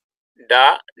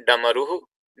 da, damaruhu,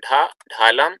 dha,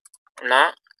 dhalam,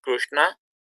 na, krishna.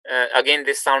 Again,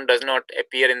 this sound does not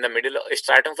appear in the middle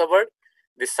starting of the word.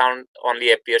 This sound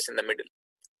only appears in the middle.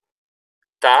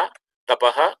 Ta,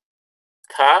 tapaha,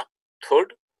 tha,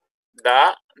 thud,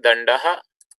 da, dandaha,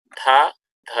 dha,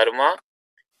 dharma,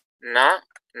 na,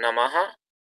 namaha,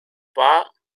 pa,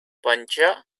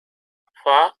 pancha,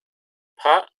 fa,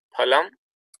 pha, phalam,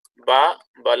 ba,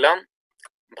 balam,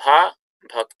 bha,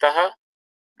 bhaktaha,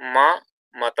 ma,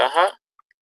 mataha,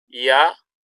 ya,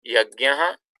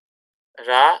 yajnaha,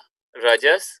 ra,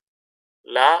 rajas,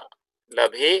 la,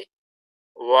 labhe,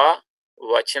 va,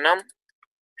 vachanam,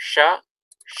 sha,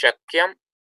 shakyam,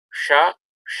 sha,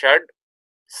 shad,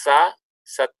 sa,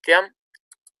 satyam,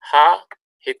 ha,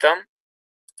 hitam,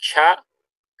 cha,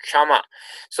 kshama.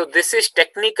 So this is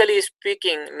technically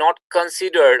speaking not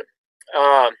considered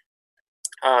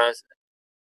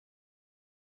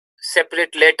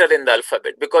separate letter in the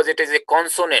alphabet because it is a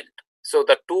consonant. So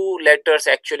the two letters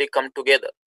actually come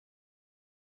together.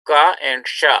 Ka and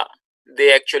sha,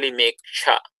 they actually make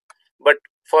cha. But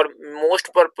for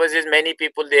most purposes, many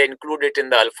people, they include it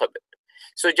in the alphabet.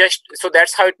 So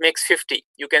that's how it makes 50.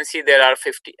 You can see there are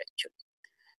 50 actually.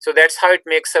 So that's how it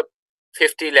makes up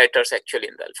 50 letters actually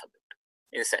in the alphabet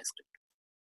in Sanskrit.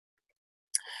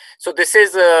 So this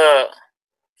is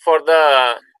for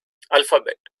the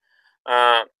alphabet.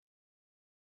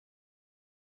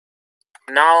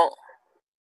 Now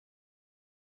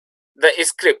the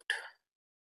script.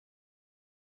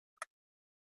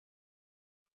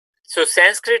 So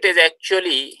Sanskrit is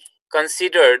actually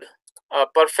considered a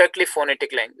perfectly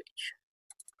phonetic language.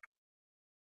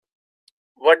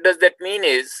 What does that mean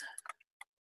is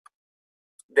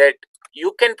that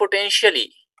you can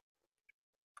potentially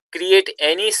create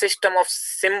any system of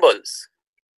symbols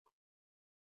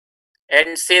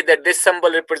and say that this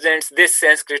symbol represents this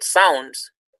Sanskrit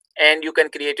sounds, and you can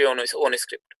create your own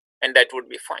script, and that would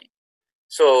be fine.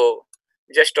 So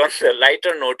just on the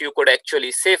lighter note, you could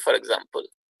actually say, for example,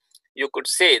 you could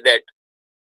say that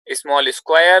a small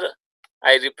square,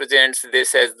 I represents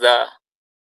this as the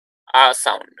A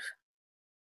sound,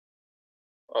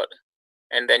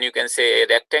 and then you can say a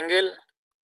rectangle,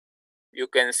 you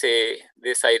can say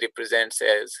this I represents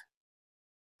as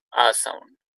A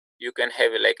sound. You can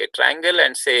have like a triangle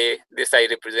and say this I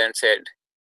represents as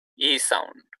E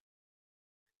sound,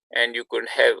 and you could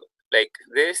have like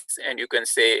this, and you can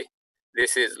say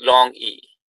this is long E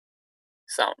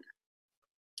sound,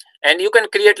 and you can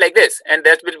create like this, and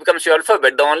that will becomes your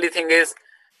alphabet. The only thing is,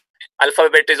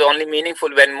 alphabet is only meaningful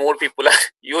when more people are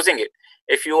using it.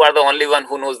 If you are the only one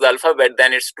who knows the alphabet,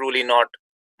 then it's truly not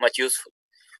much useful.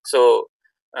 So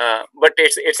but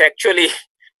it's actually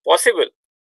possible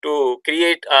to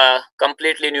create a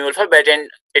completely new alphabet,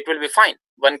 and it will be fine.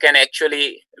 One can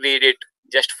actually read it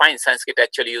just fine, Sanskrit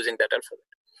actually using that alphabet.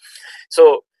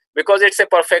 So because it's a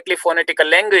perfectly phonetical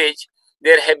language,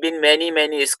 there have been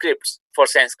many scripts for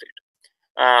Sanskrit.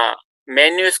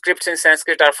 Manuscripts in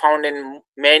Sanskrit are found in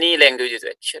many languages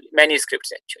actually, many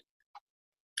scripts actually.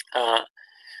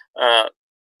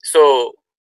 So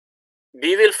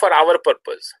we will, for our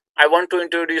purpose, I want to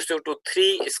introduce you to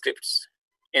 3 scripts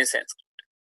in Sanskrit.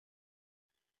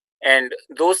 And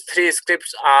those 3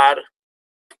 scripts are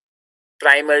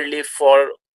primarily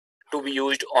to be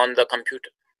used on the computer.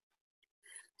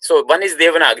 So one is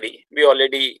Devanagari, we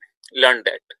already learned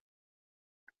that.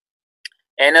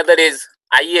 Another is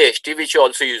IAST, which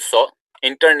also you saw,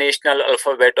 International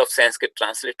Alphabet of Sanskrit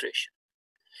Transliteration.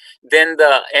 Then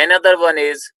the another one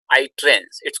is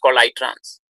iTrans, it's called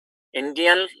iTrans,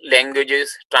 Indian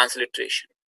Languages Transliteration.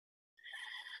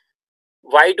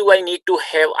 Why do I need to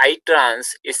have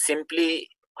iTrans? Is simply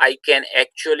I can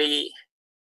actually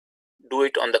do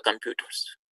it on the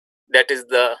computers. That is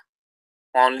the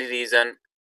only reason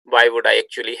why would I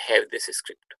actually have this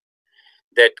script.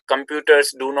 That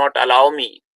computers do not allow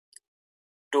me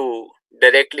to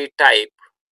directly type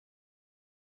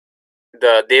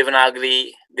the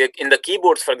Devanagari in the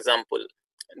keyboards, for example,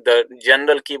 the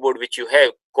general keyboard which you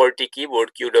have, QWERTY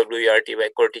keyboard, QWERTY,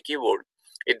 QWERTY keyboard,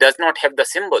 it does not have the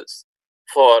symbols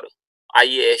for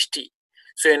IAST.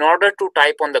 So in order to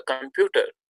type on the computer,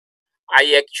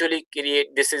 I actually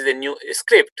create, this is a new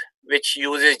script which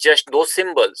uses just those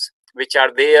symbols which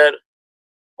are there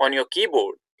on your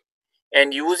keyboard,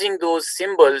 and using those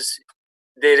symbols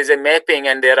there is a mapping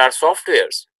and there are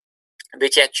softwares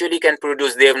which actually can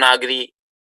produce Devanagari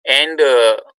and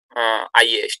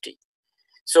IAST.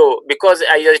 So because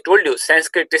I told you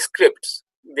Sanskrit scripts,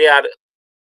 they are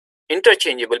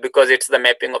interchangeable because it's the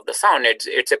mapping of the sound,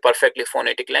 it's a perfectly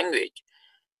phonetic language.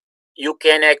 You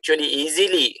can actually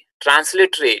easily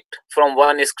transliterate from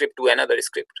one script to another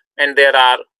script, and there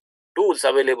are tools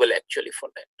available actually for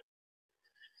that.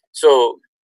 So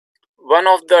one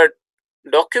of the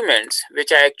documents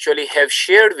which I actually have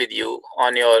shared with you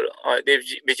on your,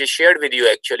 which is shared with you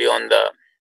actually on the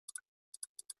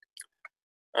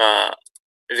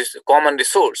common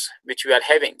resource which we are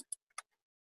having.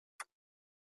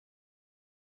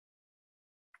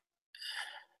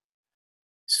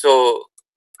 So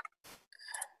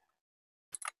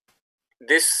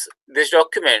this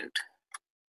document,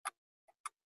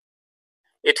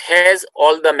 it has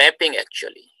all the mapping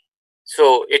actually.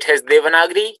 So it has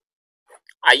Devanagari,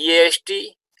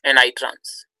 IAST and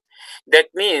iTrans. That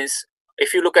means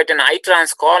if you look at an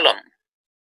iTrans column,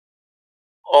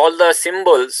 all the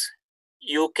symbols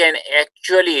you can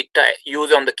actually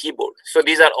use on the keyboard. So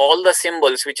these are all the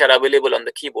symbols which are available on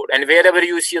the keyboard, and wherever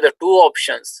you see the two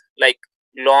options like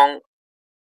long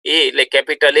A, like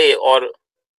capital A, or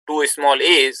two small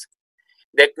a's,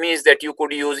 that means that you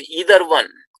could use either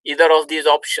of these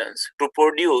options to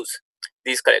produce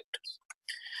these characters.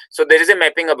 So there is a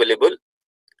mapping available,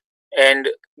 and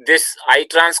this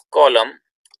iTrans column,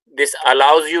 this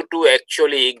allows you to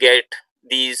actually get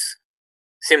these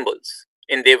symbols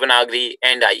in Devanagari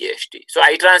and IAST. So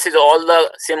iTrans is all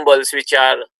the symbols which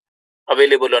are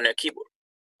available on your keyboard.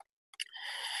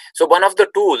 So one of the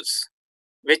tools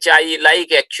which I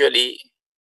like actually,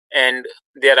 and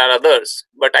there are others,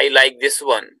 but I like this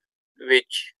one,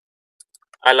 which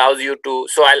allows you to,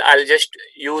 so I'll just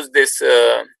use this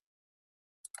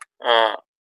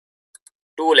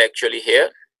tool actually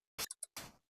here,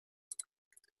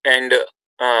 and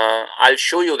I'll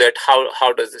show you that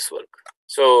how does this work.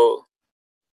 So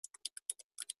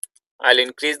I'll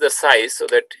increase the size so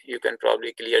that you can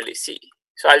probably clearly see.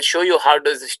 So I'll show you how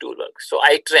does this tool work. So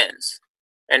iTrans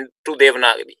and to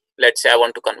Devanagari, let's say I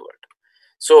want to convert.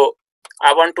 So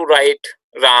I want to write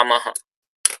Ramaha.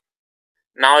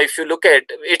 Now if you look at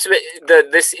it's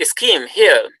this scheme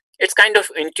here, it's kind of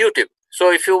intuitive.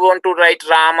 So if you want to write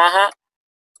Ramaha,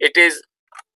 it is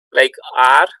like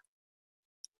R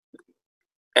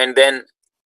and then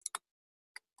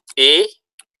A,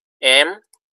 M,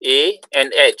 A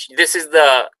and H. This is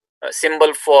the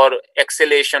symbol for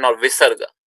exhalation or visarga.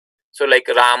 So like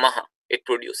Ramaha, it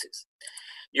produces.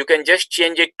 You can just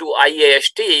change it to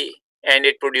IAST and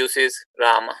it produces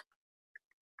Rama.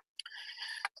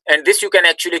 And this you can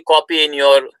actually copy in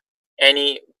your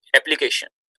any application.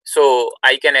 So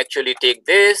I can actually take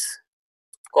this,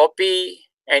 copy,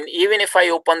 and even if I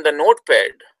open the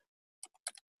notepad,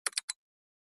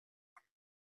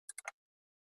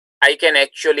 I can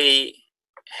actually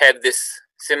have this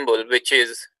symbol, which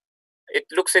is, it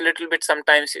looks a little bit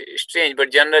sometimes strange,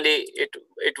 but generally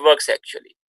it works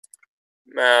actually.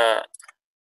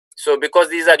 So because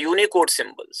these are Unicode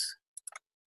symbols,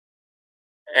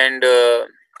 and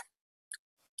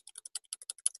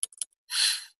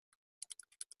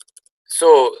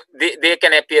so they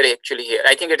can appear actually here.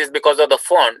 I think it is because of the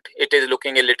font, it is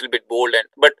looking a little bit bold, and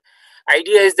but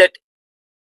idea is that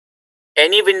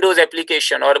any Windows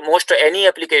application or most any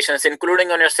applications,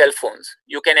 including on your cell phones,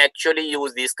 you can actually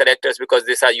use these characters because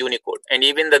these are Unicode, and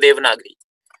even the Devanagari.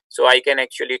 So I can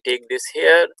actually take this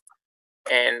here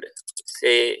and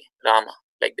say Rama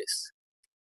like this.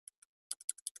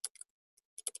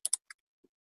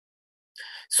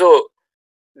 So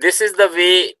this is the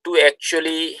way to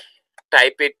actually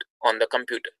type it on the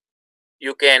computer.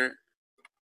 You can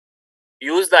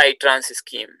use the itrans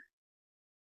scheme.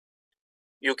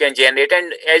 You can generate,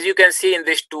 and as you can see in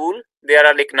this tool, there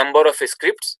are like number of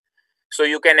scripts. So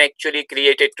you can actually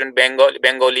create it in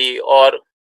Bengali or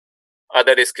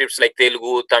other scripts like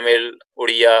Telugu, Tamil,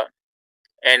 Odia,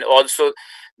 and also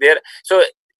there. So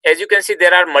as you can see,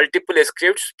 there are multiple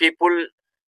scripts. People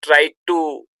try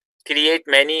to create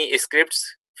many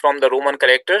scripts from the Roman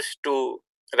characters to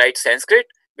write Sanskrit,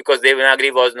 because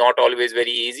Devanagari was not always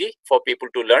very easy for people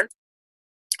to learn.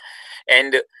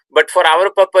 And but for our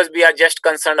purpose, we are just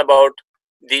concerned about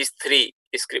these three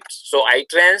scripts. So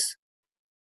itrans,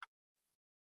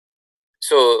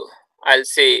 so I'll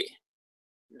say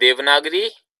Devanagari,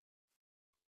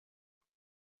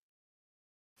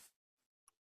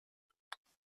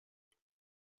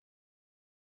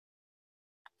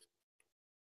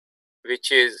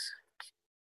 which is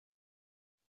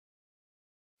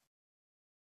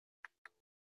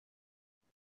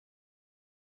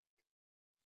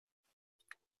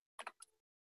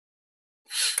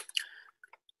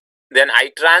then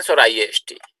itrans or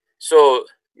IAST. So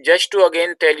just to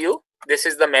again tell you, this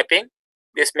is the mapping.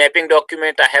 This mapping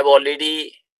document I have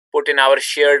already put in our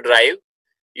shared drive.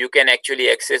 You can actually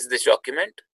access this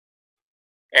document,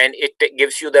 and it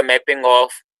gives you the mapping of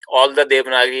all the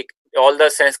Devanagari, all the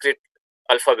Sanskrit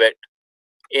alphabet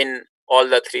in all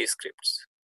the three scripts.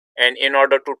 And in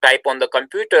order to type on the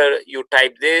computer, you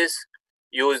type this,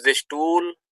 use this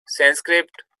tool, Sanskrit,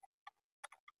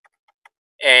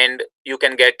 and you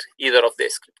can get either of the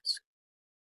scripts.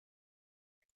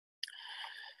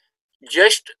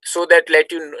 Just so that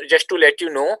just to let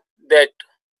you know that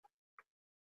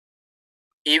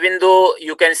even though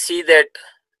you can see that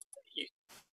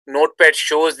Notepad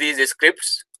shows these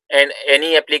scripts, and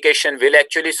any application will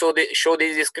actually show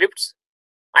these scripts,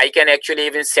 I can actually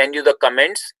even send you the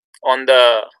comments on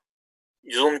the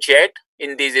Zoom chat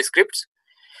in these scripts.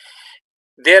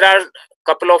 There are a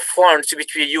couple of fonts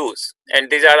which we use,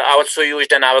 and these are also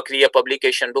used in our Kriya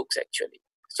publication books actually.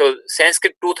 So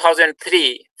Sanskrit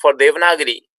 2003 for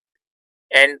Devanagari,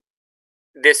 and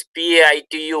this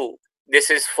PAITU, this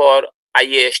is for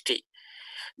IAST.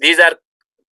 These are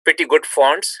pretty good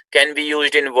fonts, can be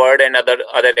used in Word and other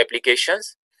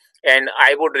applications. And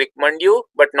I would recommend you,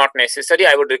 but not necessary,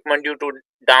 I would recommend you to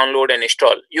download and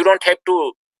install. You don't have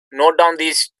to note down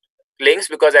these links,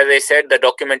 because as I said, the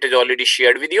document is already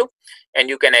shared with you, and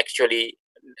you can actually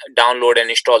download and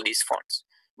install these fonts.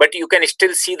 But you can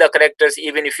still see the characters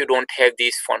even if you don't have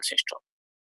these fonts installed.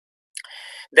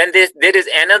 Then there is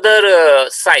another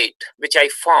site which I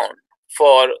found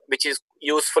which is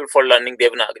useful for learning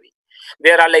Devanagari.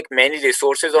 There are like many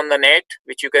resources on the net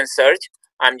which you can search.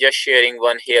 I'm just sharing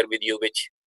one here with you which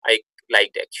I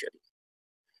liked actually.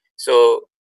 So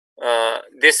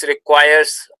this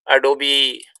requires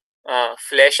Adobe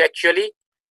Flash actually,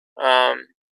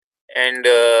 and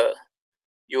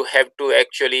you have to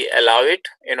actually allow it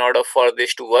in order for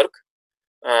this to work.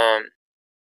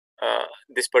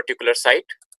 This particular site,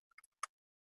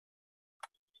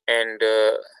 and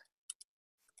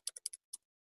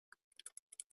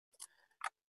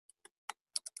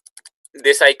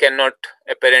this I cannot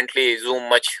apparently zoom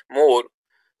much more,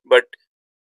 but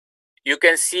you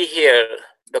can see here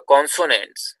the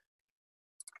consonants,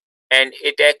 and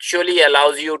it actually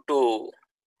allows you to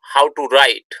how to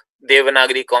write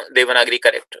Devanagari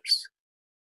characters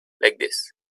like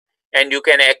this, and you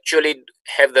can actually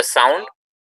have the sound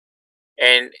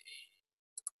and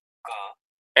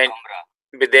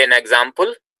with an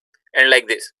example and like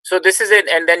this. So this is it,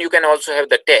 and then you can also have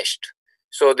the test.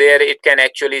 So there it can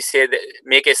actually say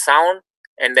make a sound,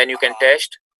 and then you can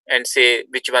test and say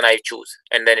which one I choose,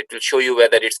 and then it will show you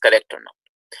whether it's correct or not.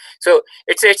 So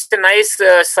it's a nice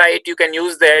site. You can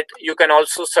use that. You can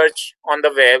also search on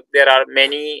the web. There are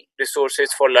many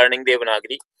resources for learning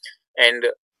Devanagari, and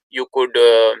you could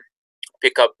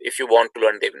pick up if you want to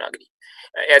learn Devanagari.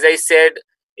 As I said,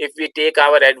 if we take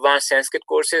our advanced Sanskrit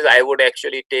courses, I would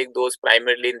actually take those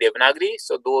primarily in Devanagari.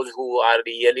 So those who are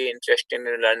really interested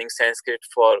in learning Sanskrit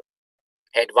for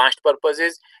advanced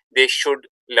purposes, they should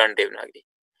learn Devanagari.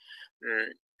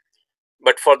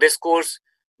 But for this course,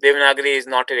 Devanagari is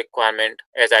not a requirement,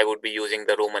 as I would be using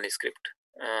the Roman script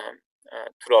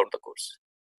throughout the course.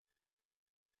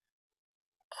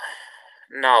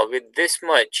 Now, with this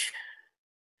much,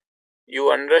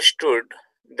 you understood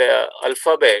the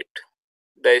alphabet,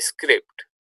 the script,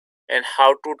 and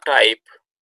how to type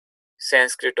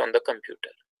Sanskrit on the computer.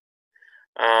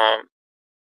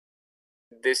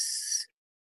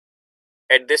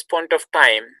 At this point of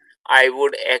time, I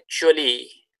would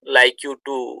actually like you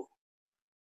to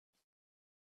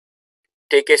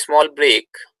take a small break.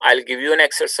 I'll give you an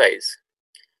exercise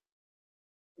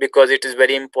because it is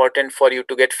very important for you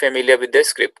to get familiar with the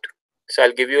script. So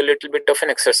I'll give you a little bit of an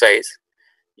exercise.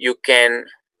 You can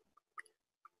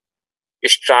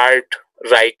start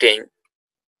writing.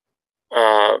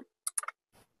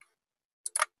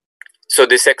 So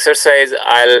this exercise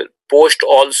I'll post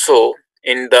also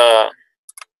in the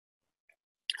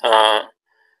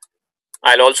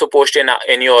I'll also post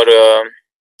in your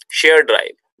share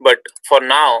drive. But for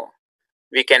now,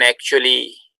 we can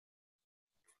actually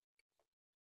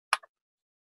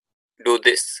do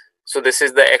this. So this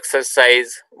is the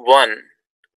exercise 1.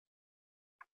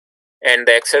 And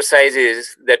the exercise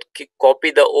is that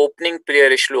copy the opening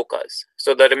prayer shlokas.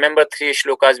 So remember 3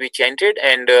 shlokas we chanted,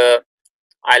 and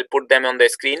I'll put them on the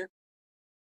screen.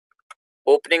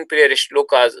 Opening prayer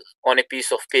shlokas on a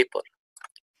piece of paper.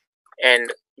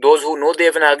 And those who know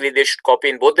Devanagari, they should copy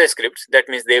in both the scripts. That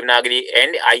means Devanagari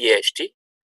and IAST.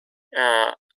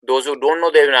 Those who don't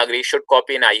know Devanagari should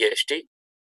copy in IAST.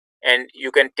 And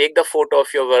you can take the photo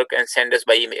of your work and send us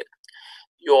by email.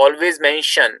 You always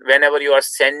mention whenever you are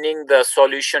sending the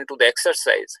solution to the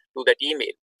exercise to that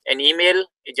email. An email,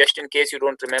 just in case you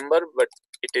don't remember, but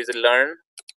it is learn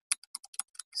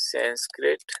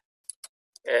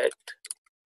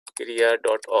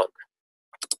sanskrit@kriya.org.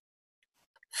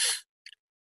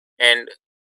 And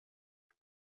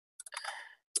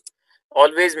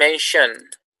always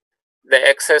mention the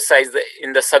exercise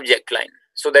in the subject line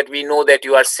so that we know that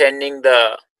you are sending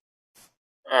the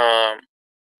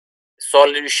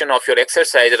solution of your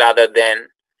exercise rather than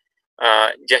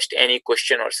just any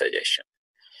question or suggestion.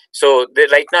 So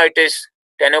right now it is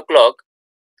 10 o'clock.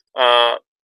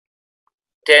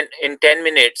 10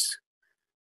 minutes,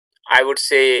 I would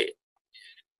say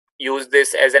use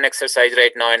this as an exercise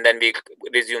right now, and then we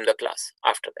resume the class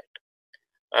after that.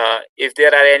 If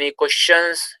there are any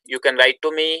questions, you can write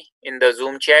to me in the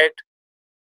Zoom chat.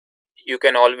 You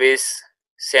can always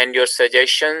send your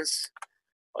suggestions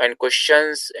and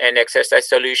questions and exercise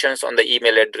solutions on the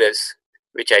email address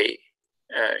which I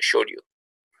showed you.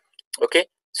 Okay,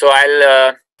 so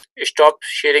I'll stop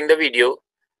sharing the video.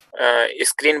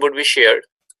 Screen would be shared,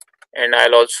 and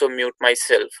I'll also mute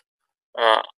myself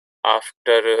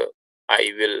after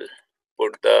I will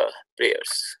put the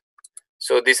prayers.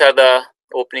 So these are the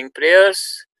opening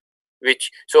prayers,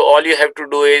 so all you have to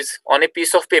do is on a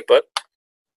piece of paper,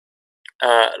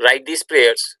 write these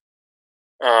prayers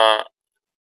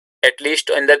at least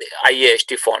in the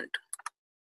IAST font.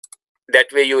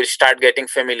 That way you will start getting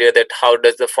familiar that how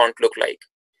does the font look like.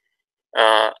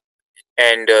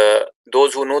 And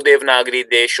those who know Devanagari,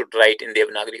 they should write in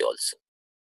Devanagari also.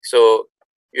 So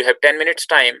you have 10 minutes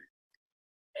time,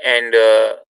 and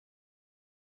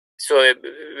so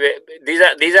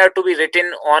these are to be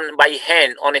written on by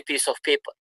hand on a piece of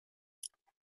paper.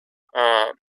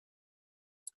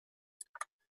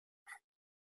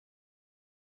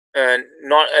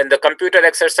 And the computer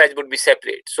exercise would be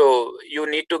separate. So you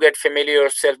need to get familiar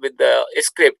yourself with the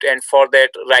script, and for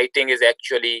that writing is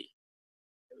actually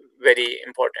very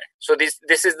important. So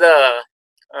this is the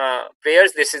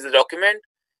prayers. This is the document.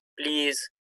 Please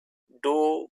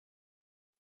do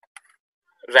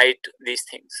write these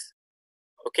things,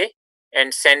 okay,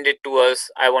 and send it to us.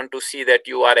 I want to see that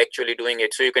you are actually doing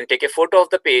it. So you can take a photo of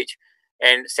the page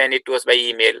and send it to us by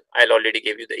email. I'll already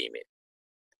give you the email.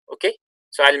 Okay,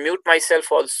 so I'll mute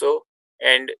myself also,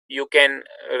 and you can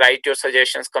write your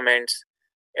suggestions, comments,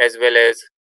 as well as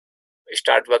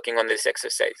start working on this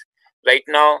exercise. Right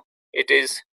now it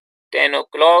is 10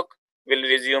 o'clock. We'll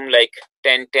resume like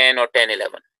 10:10 or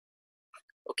 10:11.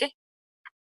 Okay.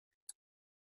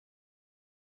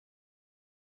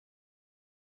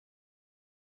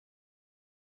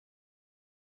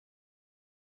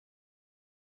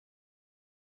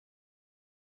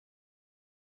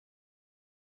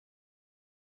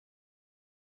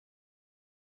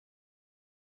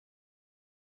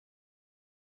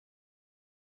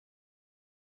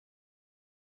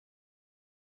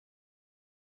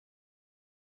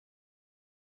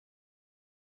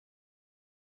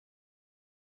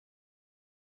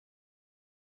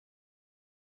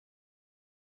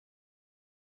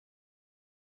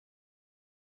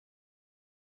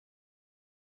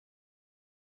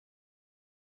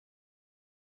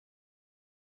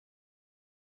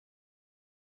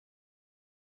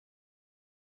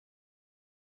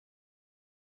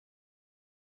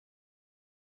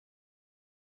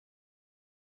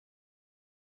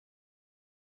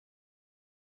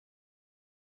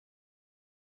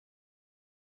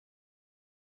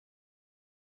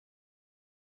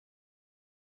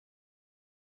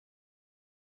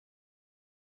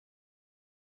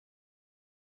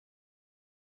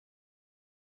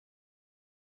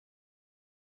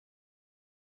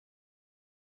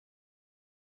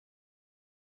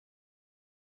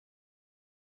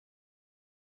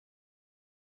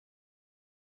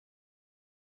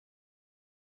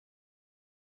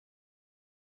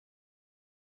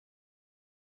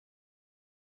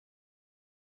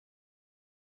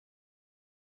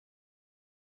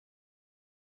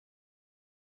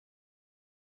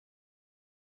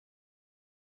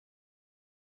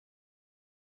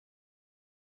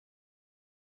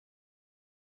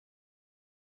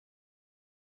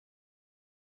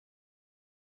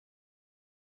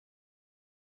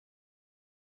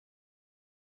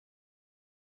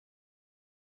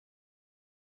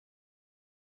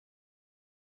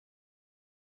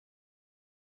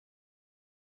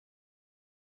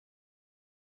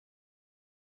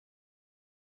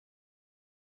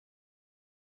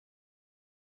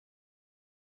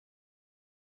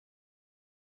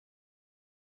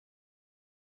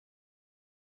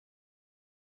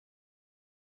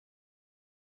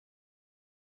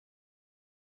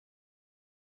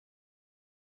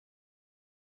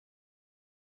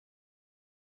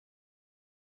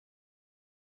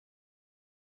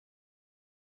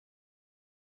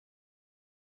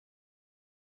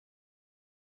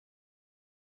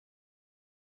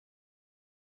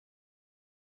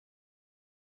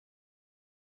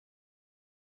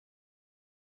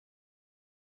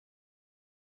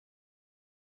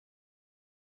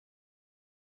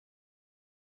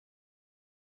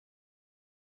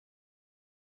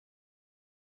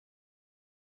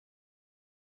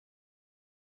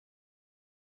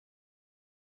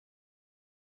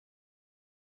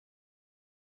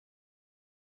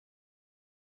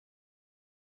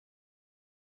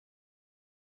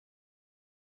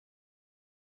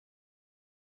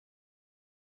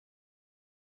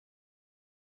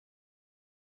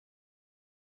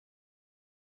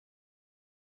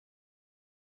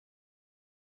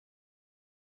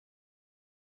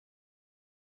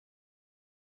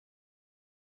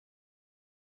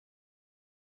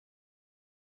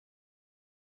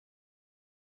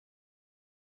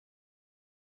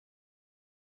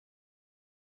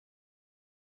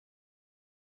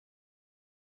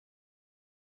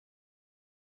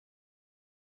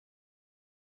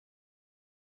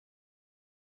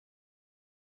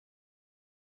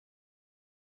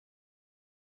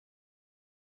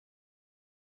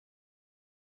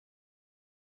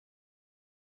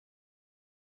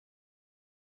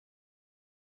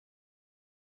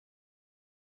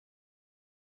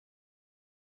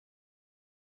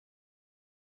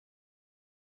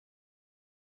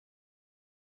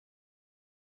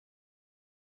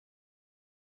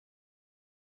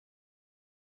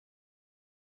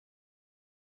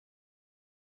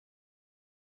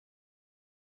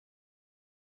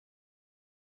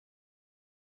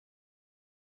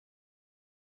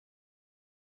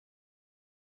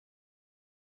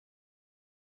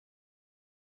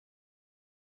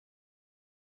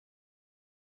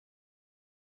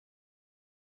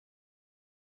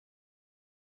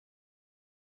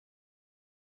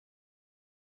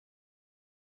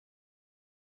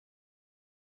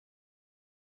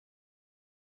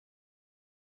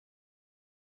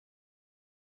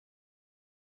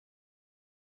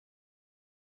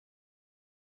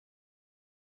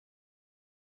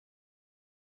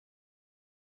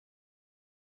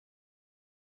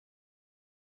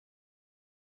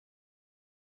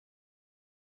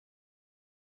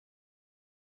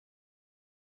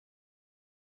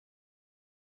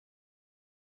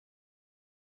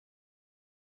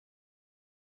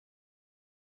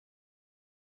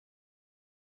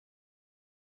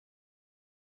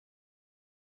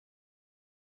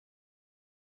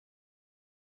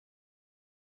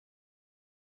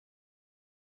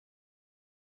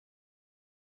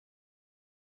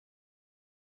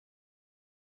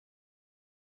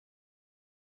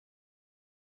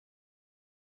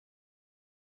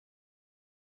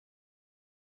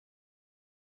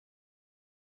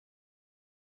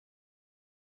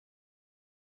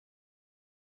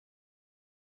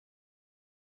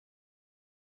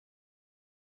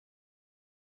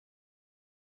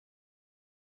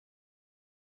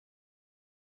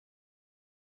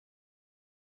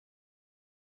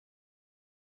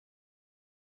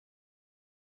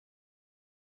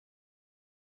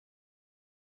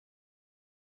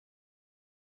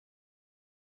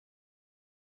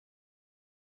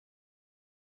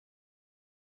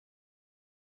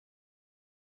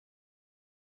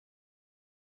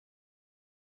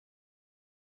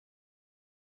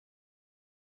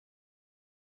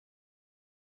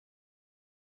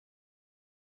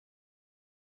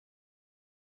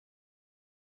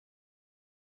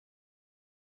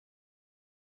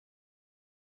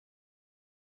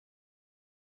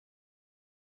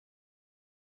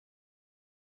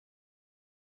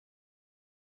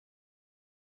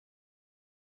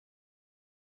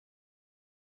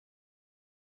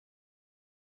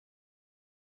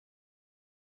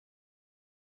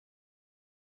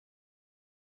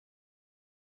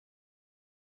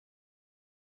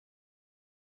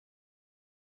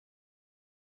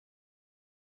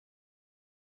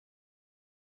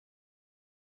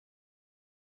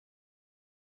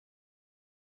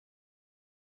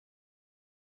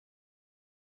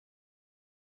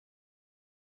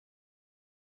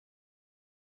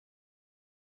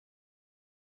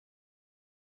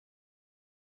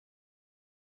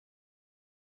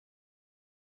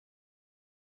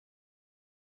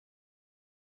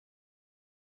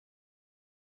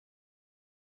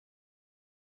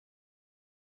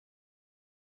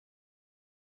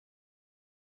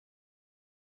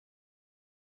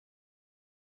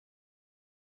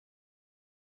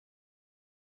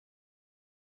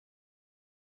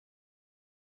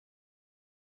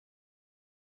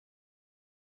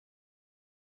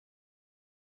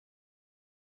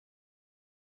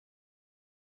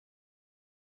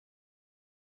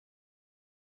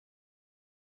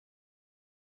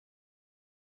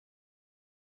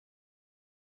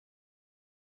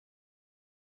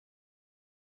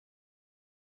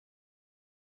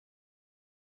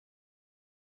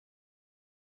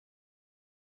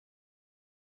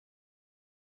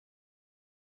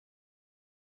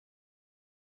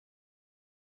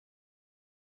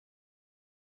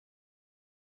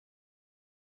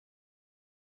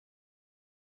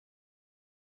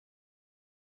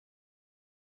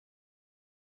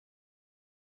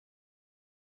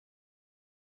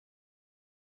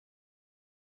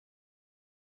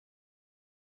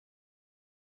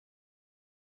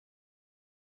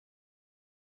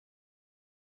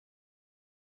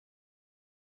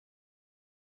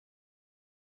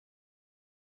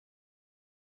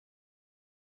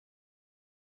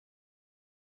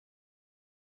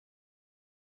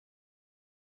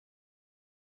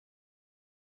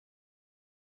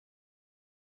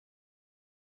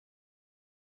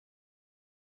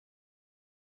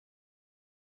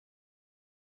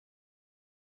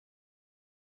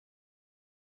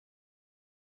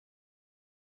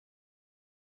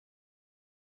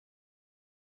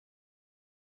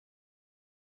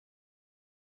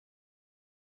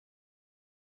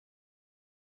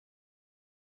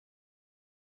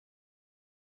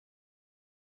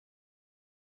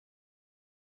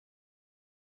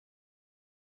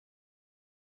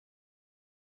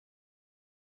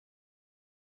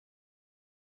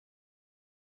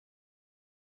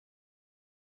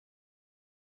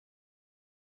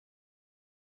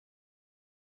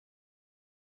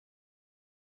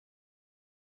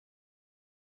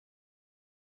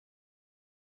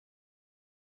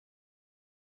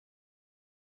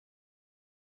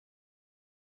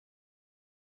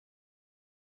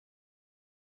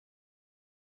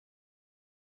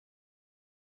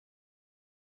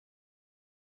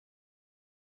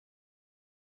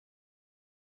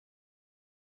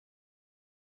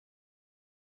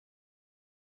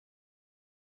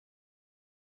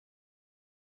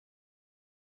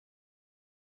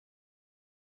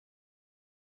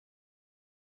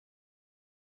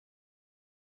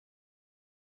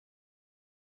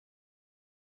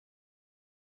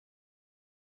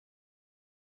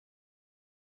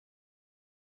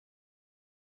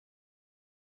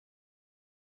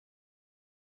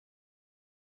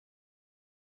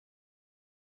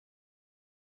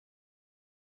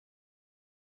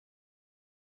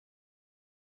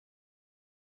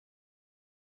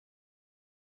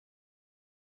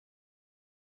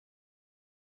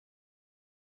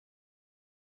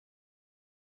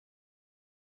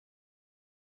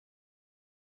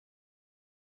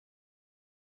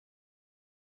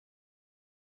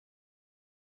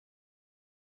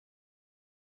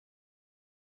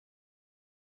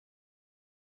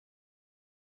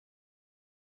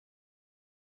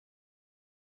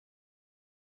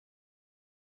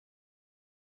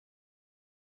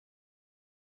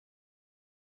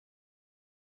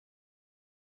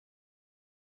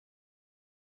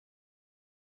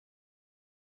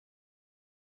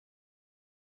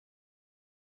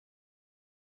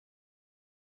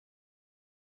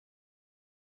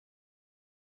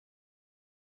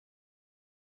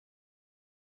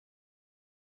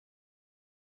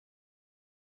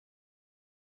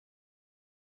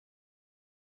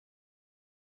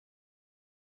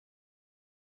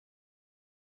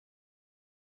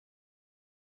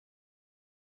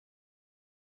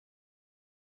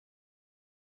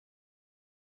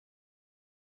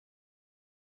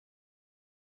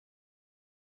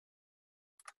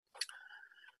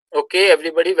 Okay,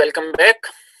 everybody, welcome back.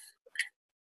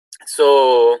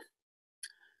 So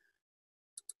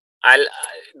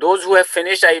those who have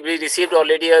finished, we received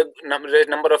already a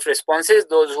number of responses.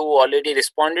 Those who already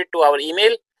responded to our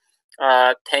email,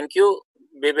 thank you.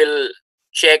 We will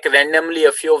check randomly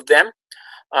a few of them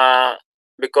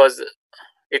because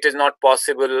it is not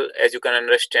possible, as you can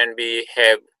understand. We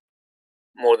have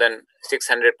more than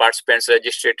 600 participants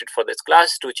registered for this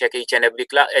class to check each and every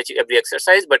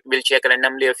exercise, but we'll check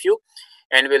randomly a few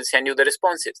and we'll send you the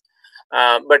responses.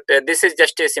 But this is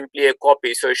just simply a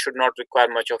copy, so it should not require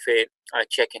much of a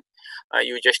checking.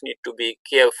 You just need to be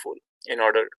careful in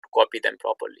order to copy them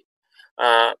properly.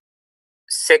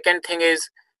 Second thing is,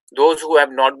 those who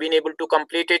have not been able to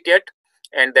complete it yet,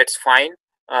 and that's fine.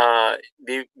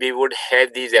 We would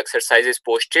have these exercises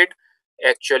posted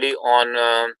actually on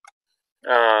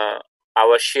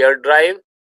our shared drive,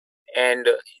 and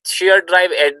shared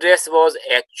drive address was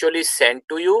actually sent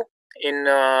to you in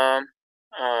uh,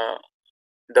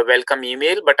 the welcome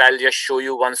email, but I'll just show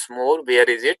you once more where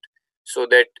is it, so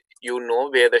that you know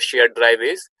where the shared drive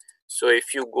is. So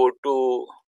if you go to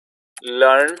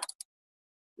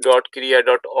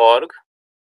learn.kriya.org,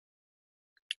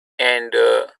 and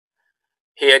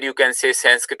here you can say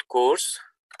Sanskrit course.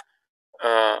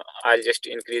 I'll just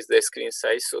increase the screen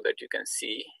size so that you can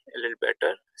see a little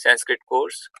better. Sanskrit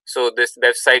course. So this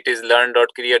website is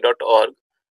learn.kriya.org.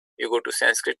 You go to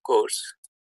Sanskrit course,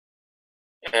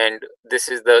 and this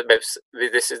is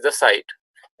the site,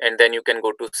 and then you can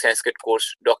go to Sanskrit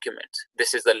course documents.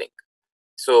 This is the link.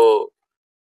 So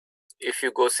if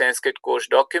you go Sanskrit course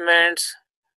documents,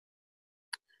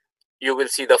 you will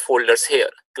see the folders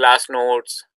here: class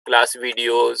notes, class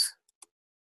videos,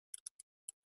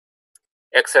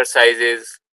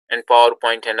 exercises, and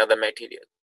PowerPoint and other material.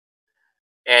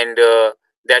 And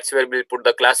that's where we'll put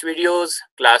the class videos.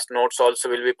 Class notes also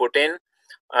will be put in.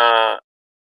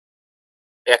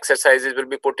 Exercises will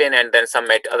be put in, and then some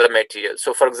other material.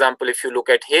 So for example, if you look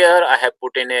at here, I have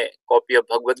put in a copy of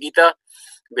Bhagavad Gita,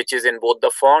 which is in both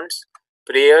the fonts.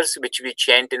 Prayers which we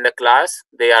chant in the class,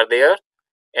 they are there,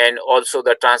 and also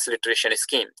the transliteration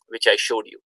scheme which I showed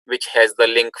you, which has the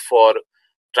link for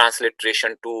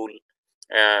transliteration tool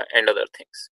and other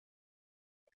things.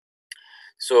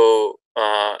 So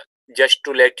just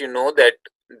to let you know that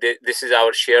this is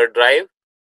our shared drive,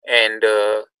 and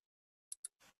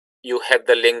you have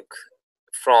the link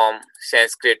from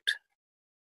Sanskrit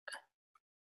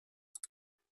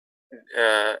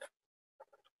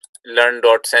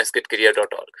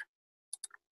learn.sanskritkriya.org.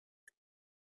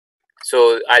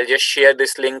 So I'll just share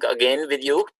this link again with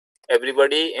you,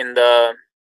 everybody, in the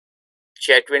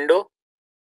chat window.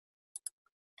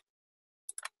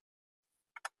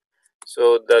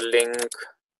 So the link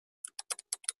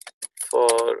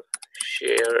for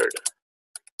shared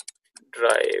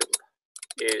drive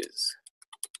is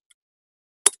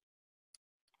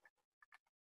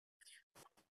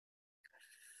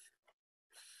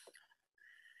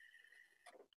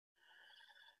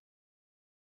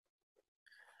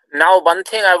now. One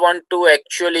thing I want to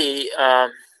actually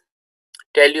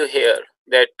tell you here,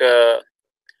 that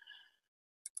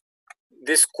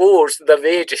this course, the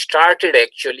way it started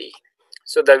actually,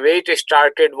 so the way it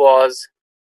started was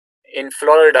in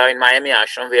Florida, in Miami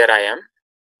Ashram, where I am.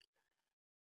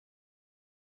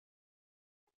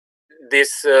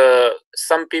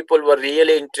 Some people were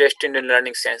really interested in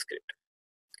learning Sanskrit,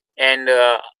 and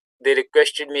they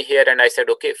requested me here, and I said,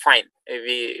 okay, fine.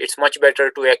 It's much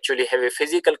better to actually have a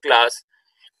physical class,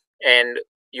 and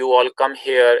you all come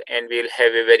here, and we'll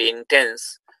have a very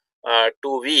intense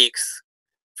 2 weeks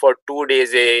for 2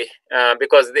 days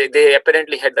because they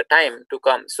apparently had the time to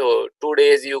come. So 2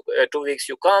 days 2 weeks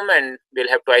you come, and we'll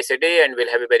have twice a day, and we'll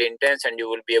have a very intense, and you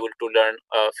will be able to learn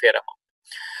a fair amount.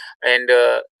 And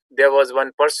there was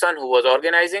one person who was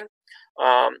organizing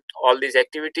all these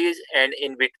activities, and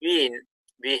in between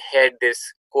we had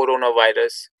this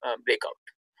coronavirus breakout.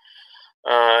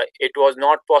 It was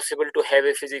not possible to have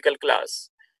a physical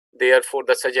class. Therefore,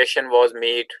 the suggestion was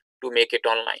made to make it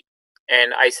online.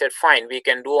 And I said, fine, we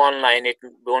can do online. It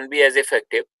won't be as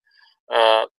effective,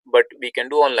 but we can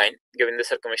do online given the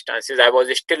circumstances. I was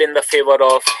still in the favor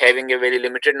of having a very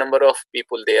limited number of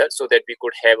people there so that we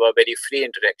could have a very free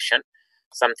interaction,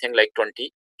 something like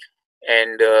 20.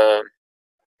 And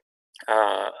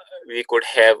we could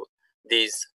have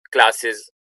these classes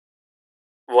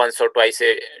once or twice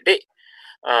a day.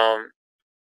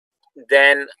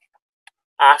 Then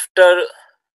after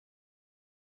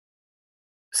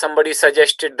somebody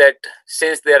suggested that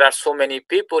since there are so many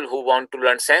people who want to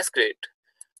learn Sanskrit,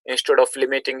 instead of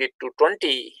limiting it to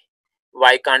 20,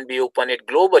 why can't we open it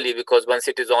globally? Because once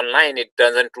it is online, it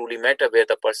doesn't truly matter where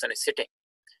the person is sitting.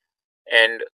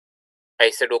 And I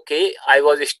said, okay. I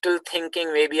was still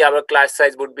thinking maybe our class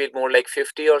size would be more like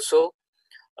 50 or so.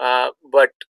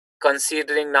 But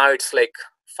considering now it's like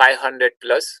 500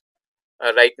 plus.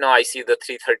 Right now I see the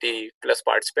 330 plus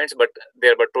participants, but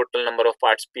there were total number of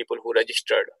people who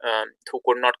registered, who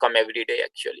could not come every day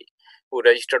actually. Who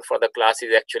registered for the class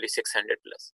is actually 600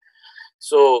 plus.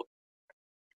 So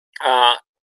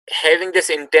having this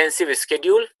intensive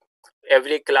schedule,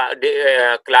 every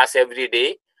class every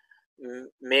day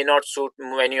may not suit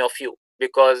many of you,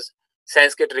 because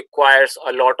Sanskrit requires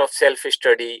a lot of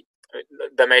self-study.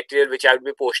 The material which I would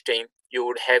be posting, you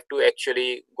would have to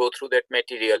actually go through that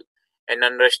material and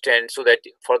understand, so that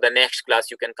for the next class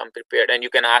you can come prepared and you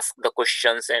can ask the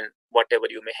questions and whatever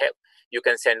you may have. You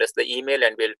can send us the email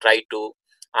and we'll try to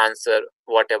answer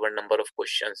whatever number of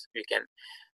questions we can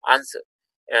answer.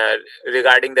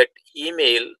 Regarding that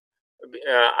email,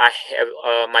 I have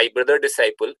my brother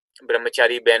disciple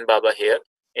Brahmachari Ben Baba here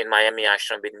in Miami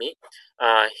Ashram with me.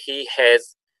 He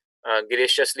has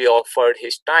graciously offered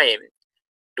his time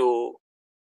to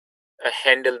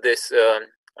handle this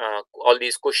all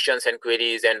these questions and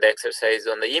queries and the exercise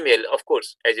on the email. Of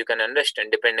course, as you can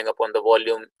understand, depending upon the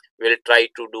volume, we'll try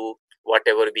to do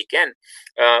whatever we can.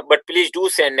 But please do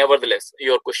send, nevertheless,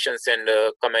 your questions and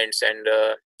comments and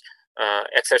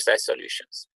exercise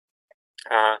solutions.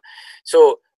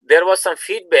 So there was some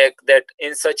feedback that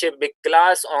in such a big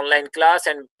class, online class,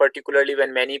 and particularly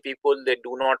when many people, they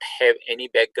do not have any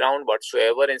background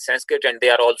whatsoever in Sanskrit and they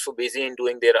are also busy in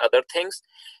doing their other things,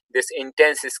 this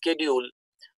intense schedule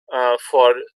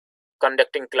for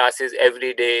conducting classes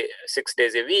every day, 6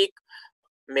 days a week,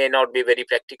 may not be very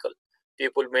practical.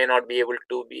 People may not be able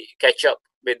to catch up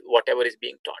with whatever is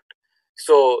being taught.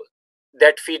 So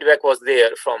that feedback was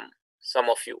there from some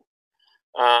of you.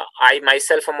 I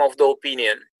myself am of the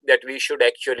opinion that we should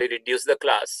actually reduce the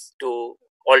class to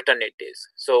alternate days.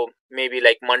 So maybe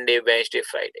like Monday, Wednesday,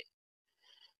 Friday.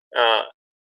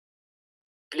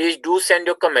 Please do send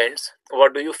your comments.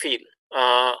 What do you feel?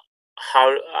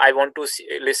 How I want to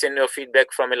listen your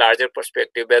feedback from a larger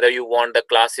perspective, whether you want the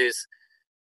classes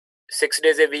 6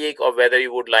 days a week or whether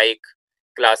you would like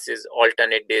classes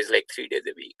alternate days, like 3 days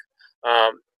a week.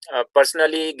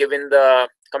 Personally, given the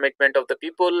commitment of the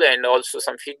people and also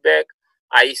some feedback,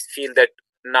 I feel that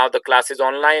now the class is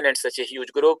online and such a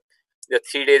huge group, the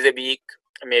 3 days a week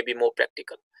may be more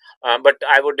practical. But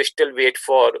I would still wait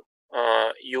for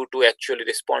you to actually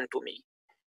respond to me.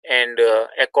 And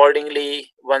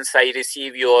accordingly, once I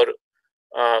receive your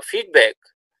feedback,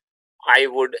 I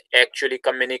would actually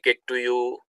communicate to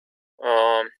you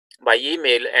by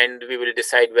email, and we will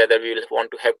decide whether we will want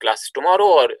to have classes tomorrow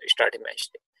or starting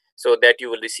Wednesday, so that you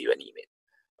will receive an email.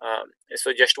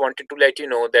 So just wanted to let you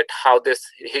know that how this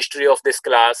history of this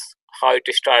class, how it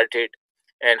started,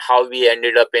 and how we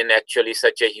ended up in actually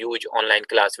such a huge online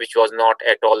class, which was not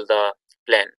at all the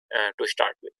plan to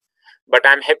start with. But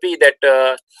I'm happy that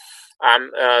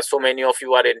so many of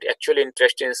you are actually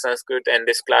interested in Sanskrit, and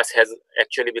this class has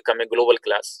actually become a global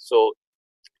class. So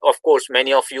of course,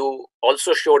 many of you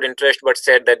also showed interest, but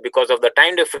said that because of the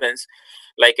time difference,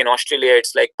 like in Australia,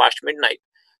 it's like past midnight,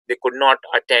 they could not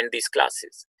attend these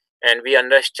classes. And we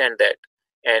understand that.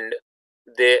 And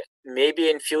they maybe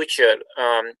in future,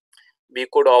 we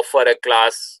could offer a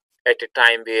class at a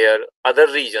time where other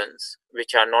regions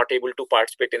which are not able to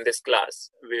participate in this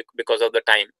class because of the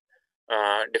time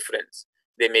difference,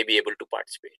 they may be able to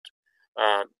participate.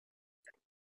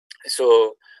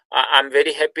 So I'm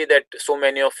very happy that so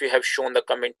many of you have shown the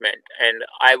commitment, and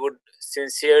I would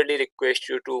sincerely request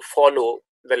you to follow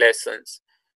the lessons,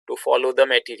 to follow the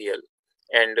material,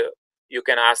 and you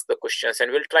can ask the questions,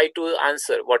 and we'll try to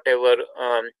answer whatever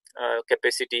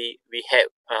capacity we have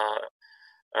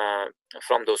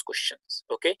from those questions.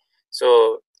 Okay,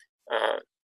 so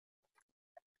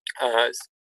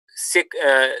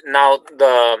now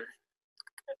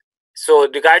so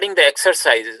regarding the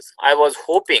exercises, I was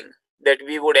hoping that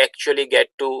we would actually get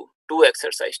to 2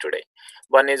 exercises today.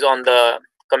 One is on the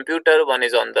computer, one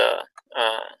is on the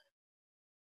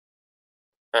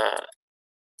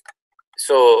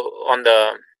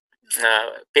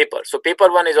paper. So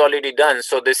paper 1 is already done.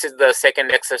 So this is the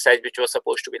second exercise which was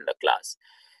supposed to be in the class.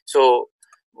 So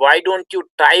why don't you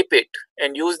type it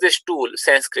and use this tool,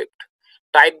 Sanskrit?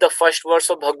 Type the first verse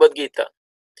of Bhagavad Gita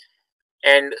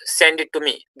and send it to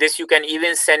me. This you can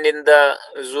even send in the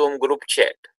Zoom group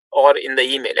chat or in the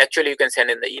email. Actually, you can send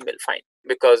in the email, fine.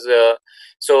 Because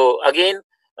so again,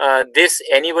 this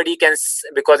anybody can,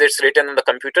 because it's written on the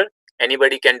computer,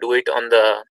 anybody can do it on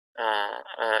the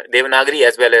Devanagari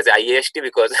as well as IAST,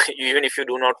 because even if you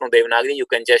do not know Devanagari, you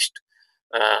can just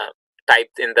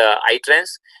type in the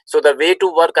iTrans. So the way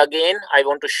to work again, I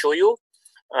want to show you.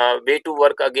 Way to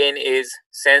work again is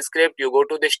Sanskrit. You go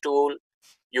to this tool,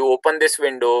 you open this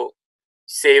window,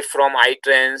 say from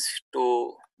iTrans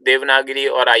to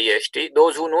Devanagari or IAST.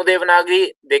 Those who know Devanagari,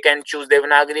 they can choose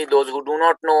Devanagari. Those who do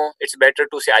not know, it's better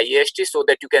to say IAST so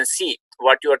that you can see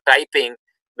what you are typing,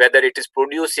 whether it is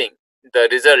producing the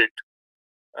result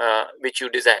which you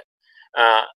desire.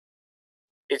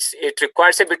 It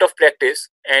requires a bit of practice,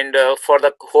 and for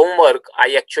the homework,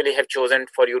 I actually have chosen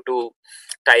for you to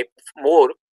type more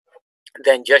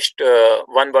than just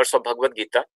one verse of Bhagavad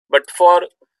Gita. But for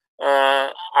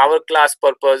our class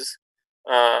purpose,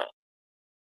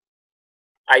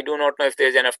 I do not know if there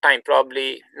is enough time.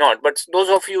 Probably not. But those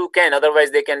of you who can,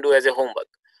 otherwise they can do as a homework.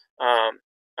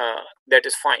 That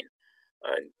is fine.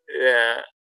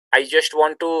 I just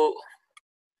want to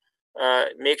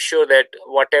make sure that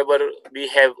whatever we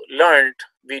have learned,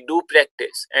 we do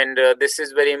practice. And this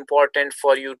is very important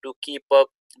for you to keep up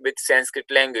with Sanskrit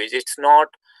language. It's not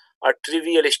a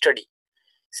trivial study.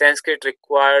 Sanskrit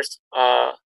requires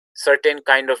a certain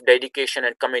kind of dedication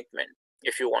and commitment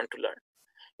if you want to learn.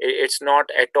 It's not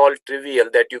at all trivial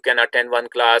that you can attend one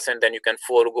class and then you can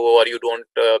forego, or you don't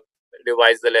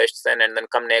revise the lesson and then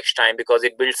come next time, because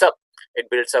it builds up. It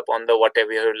builds up on the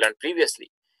whatever you have learned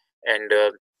previously. And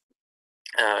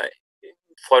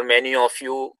for many of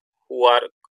you who are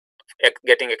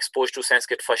getting exposed to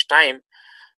Sanskrit first time,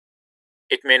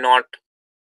 it may not.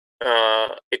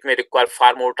 It may require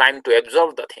far more time to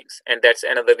absorb the things, and that's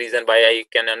another reason why I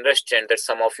can understand that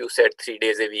some of you said 3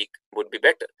 days a week would be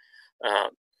better.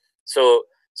 So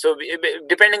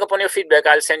depending upon your feedback,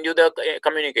 I'll send you the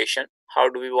communication. How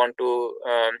do we want to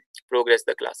progress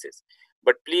the classes?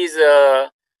 But please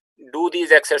do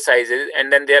these exercises,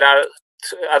 and then there are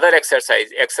other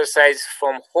exercise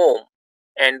from home,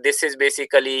 and this is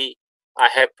basically I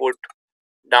have put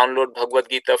download Bhagavad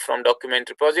Gita from document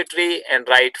repository and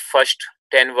write first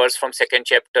 10 words from second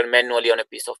chapter manually on a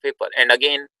piece of paper, and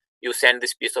again you send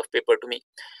this piece of paper to me.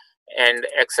 And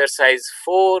exercise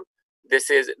 4, this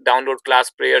is download class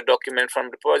prayer document from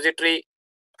repository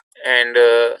and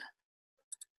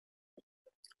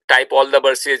type all the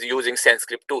verses using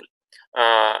Sanskrit tool.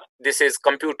 This is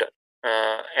computer,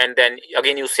 and then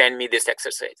again you send me this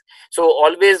exercise. So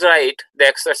always write the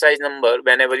exercise number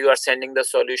whenever you are sending the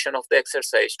solution of the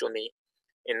exercise to me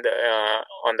in the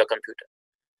on the computer.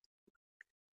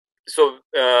 So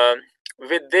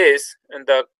with this, and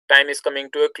the time is coming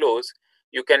to a close,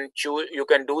 you can choose, you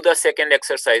can do the second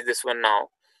exercise, this one now,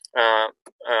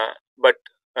 but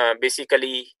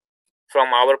basically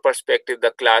from our perspective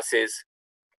the class is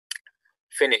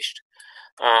finished.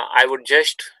 I would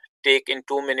just take in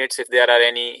 2 minutes if there are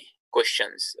any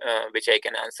questions which I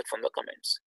can answer from the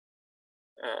comments.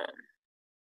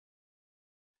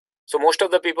 So most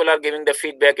of the people are giving the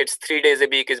feedback it's 3 days a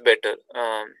week is better,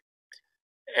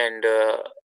 and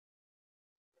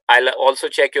I'll also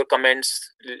check your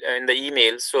comments in the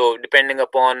email. So depending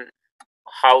upon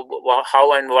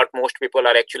how and what most people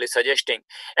are actually suggesting,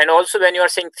 and also when you are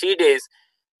saying 3 days,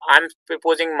 I'm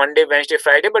proposing Monday, Wednesday,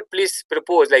 Friday, but please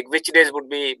propose like which days would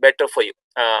be better for you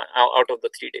out of the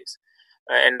 3 days,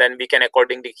 and then we can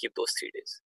accordingly keep those 3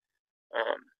 days.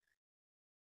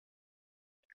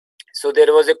 So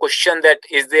there was a question that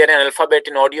is there an alphabet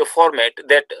in audio format?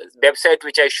 That website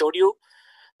which I showed you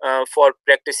for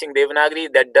practicing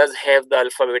Devanagari, that does have the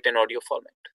alphabet in audio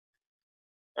format.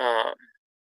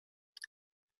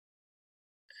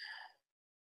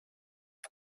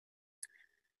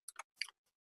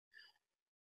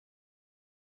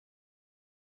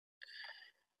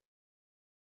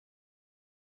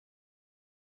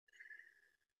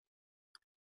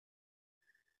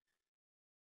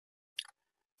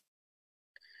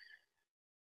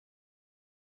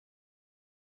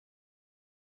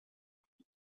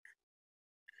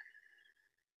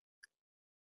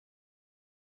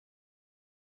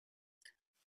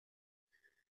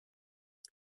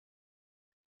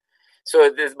 So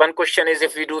this one question is,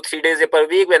 if we do 3 days per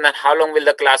week, then how long will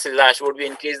the classes last? Would we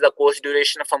increase the course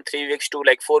duration from 3 weeks to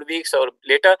like 4 weeks or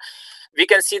later? We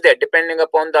can see that depending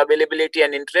upon the availability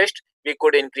and interest, we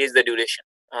could increase the duration.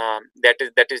 That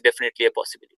is definitely a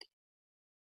possibility.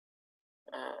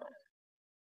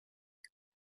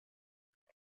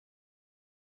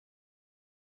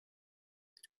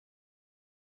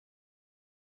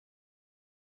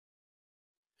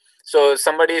 So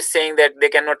somebody is saying that they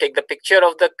cannot take the picture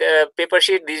of the paper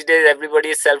sheet. These days,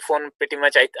 everybody's cell phone, pretty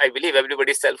much, I believe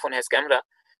everybody's cell phone has camera.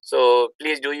 So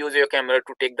please do use your camera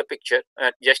to take the picture.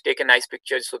 Just take a nice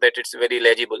picture so that it's very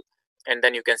legible, and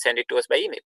then you can send it to us by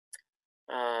email.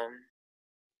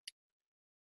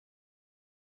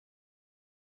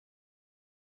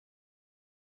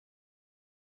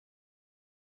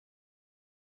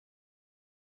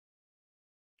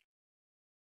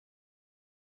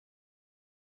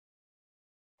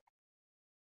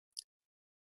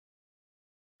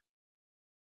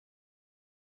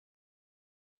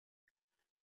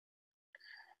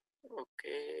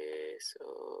 Okay,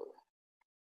 so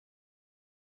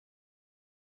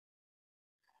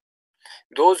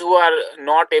those who are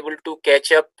not able to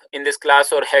catch up in this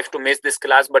class or have to miss this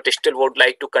class but still would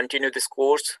like to continue this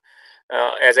course,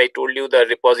 as I told you, the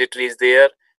repository is there.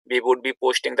 We would be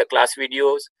posting the class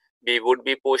videos, we would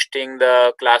be posting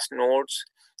the class notes,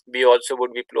 we also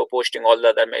would be posting all the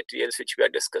other materials which we are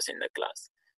discussing in the class,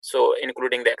 so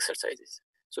including the exercises.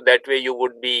 So that way you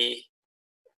would be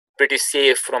pretty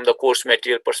safe from the course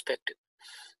material perspective.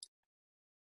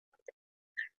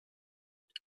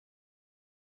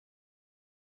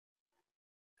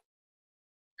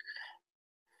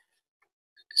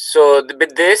 So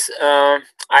with this,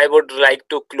 I would like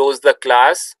to close the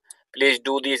class. Please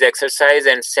do these exercise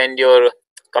and send your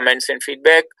comments and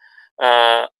feedback.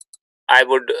 I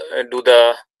would do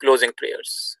the closing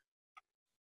prayers.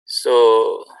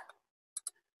 So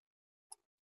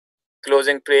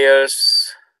closing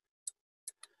prayers,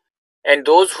 and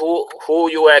those who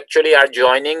you actually are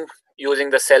joining using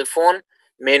the cell phone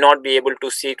may not be able to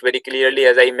see it very clearly,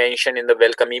 as I mentioned in the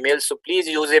welcome email. So please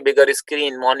use a bigger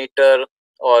screen, monitor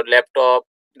or laptop.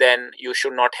 Then you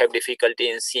should not have difficulty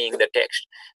in seeing the text,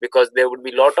 because there would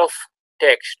be lot of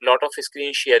text, lot of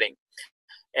screen sharing,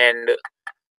 and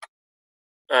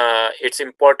it's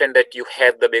important that you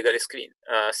have the bigger screen.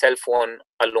 Cell phone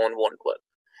alone won't work.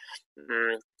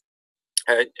 Mm,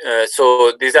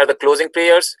 so these are the closing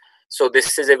prayers. So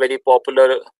this is a very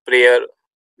popular prayer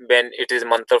when it is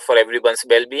mantra for everyone's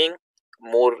well-being,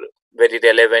 more very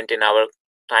relevant in our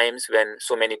times when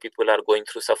so many people are going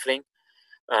through suffering.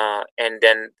 And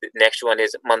then the next one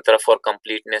is mantra for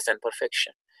completeness and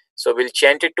perfection. So we'll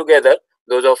chant it together.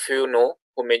 Those of you know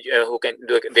who can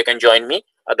do, they can join me.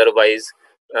 Otherwise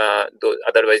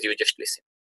you just listen.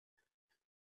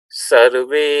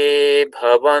 सर्वे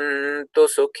भवन्तु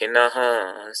सुखिनः,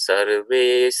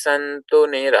 सर्वे सन्तु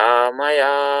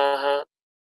निरामयाः,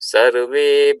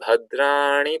 सर्वे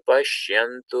भद्राणि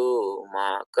पश्यन्तु, मा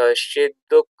कश्चित्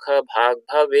दुःखभाग्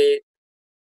भवेत्।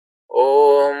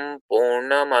 ॐ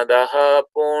पूर्णमदः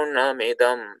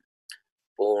पूर्णमिदं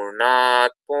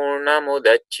पूर्णात्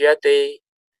पूर्णमुदच्यते,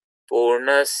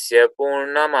 पूर्णस्य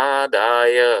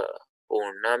पूर्णमादाय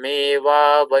पूर्णमेवावशिष्यते।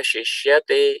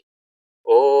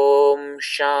 Om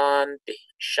Shanti,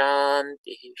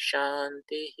 Shanti,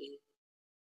 Shanti.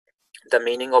 The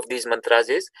meaning of these mantras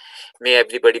is: may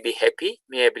everybody be happy,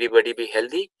 may everybody be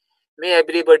healthy, may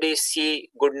everybody see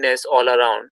goodness all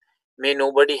around, may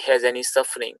nobody has any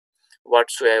suffering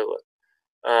whatsoever.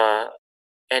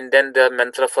 And then the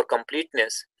mantra for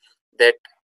completeness, that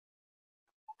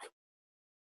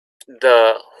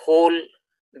the whole,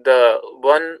 the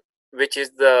one which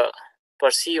is the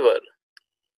perceiver,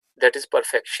 that is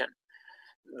perfection.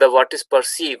 The what is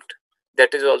perceived,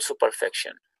 that is also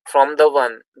perfection. From the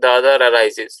one, the other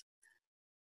arises.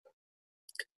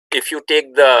 If you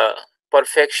take the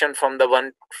perfection from the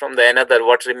one, from the another,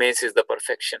 what remains is the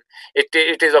perfection.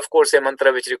 It is of course a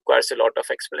mantra which requires a lot of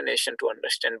explanation to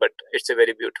understand, but it's a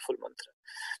very beautiful mantra.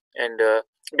 And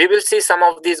we will see some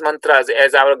of these mantras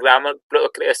as our grammar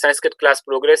Sanskrit class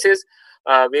progresses.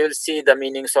 We will see the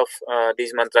meanings of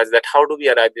these mantras, that how do we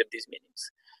arrive at these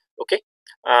meanings. Okay,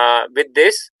 with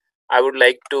this I would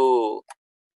like to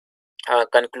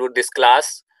conclude this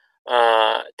class.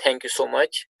 Thank you so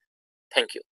much.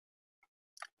 Thank you.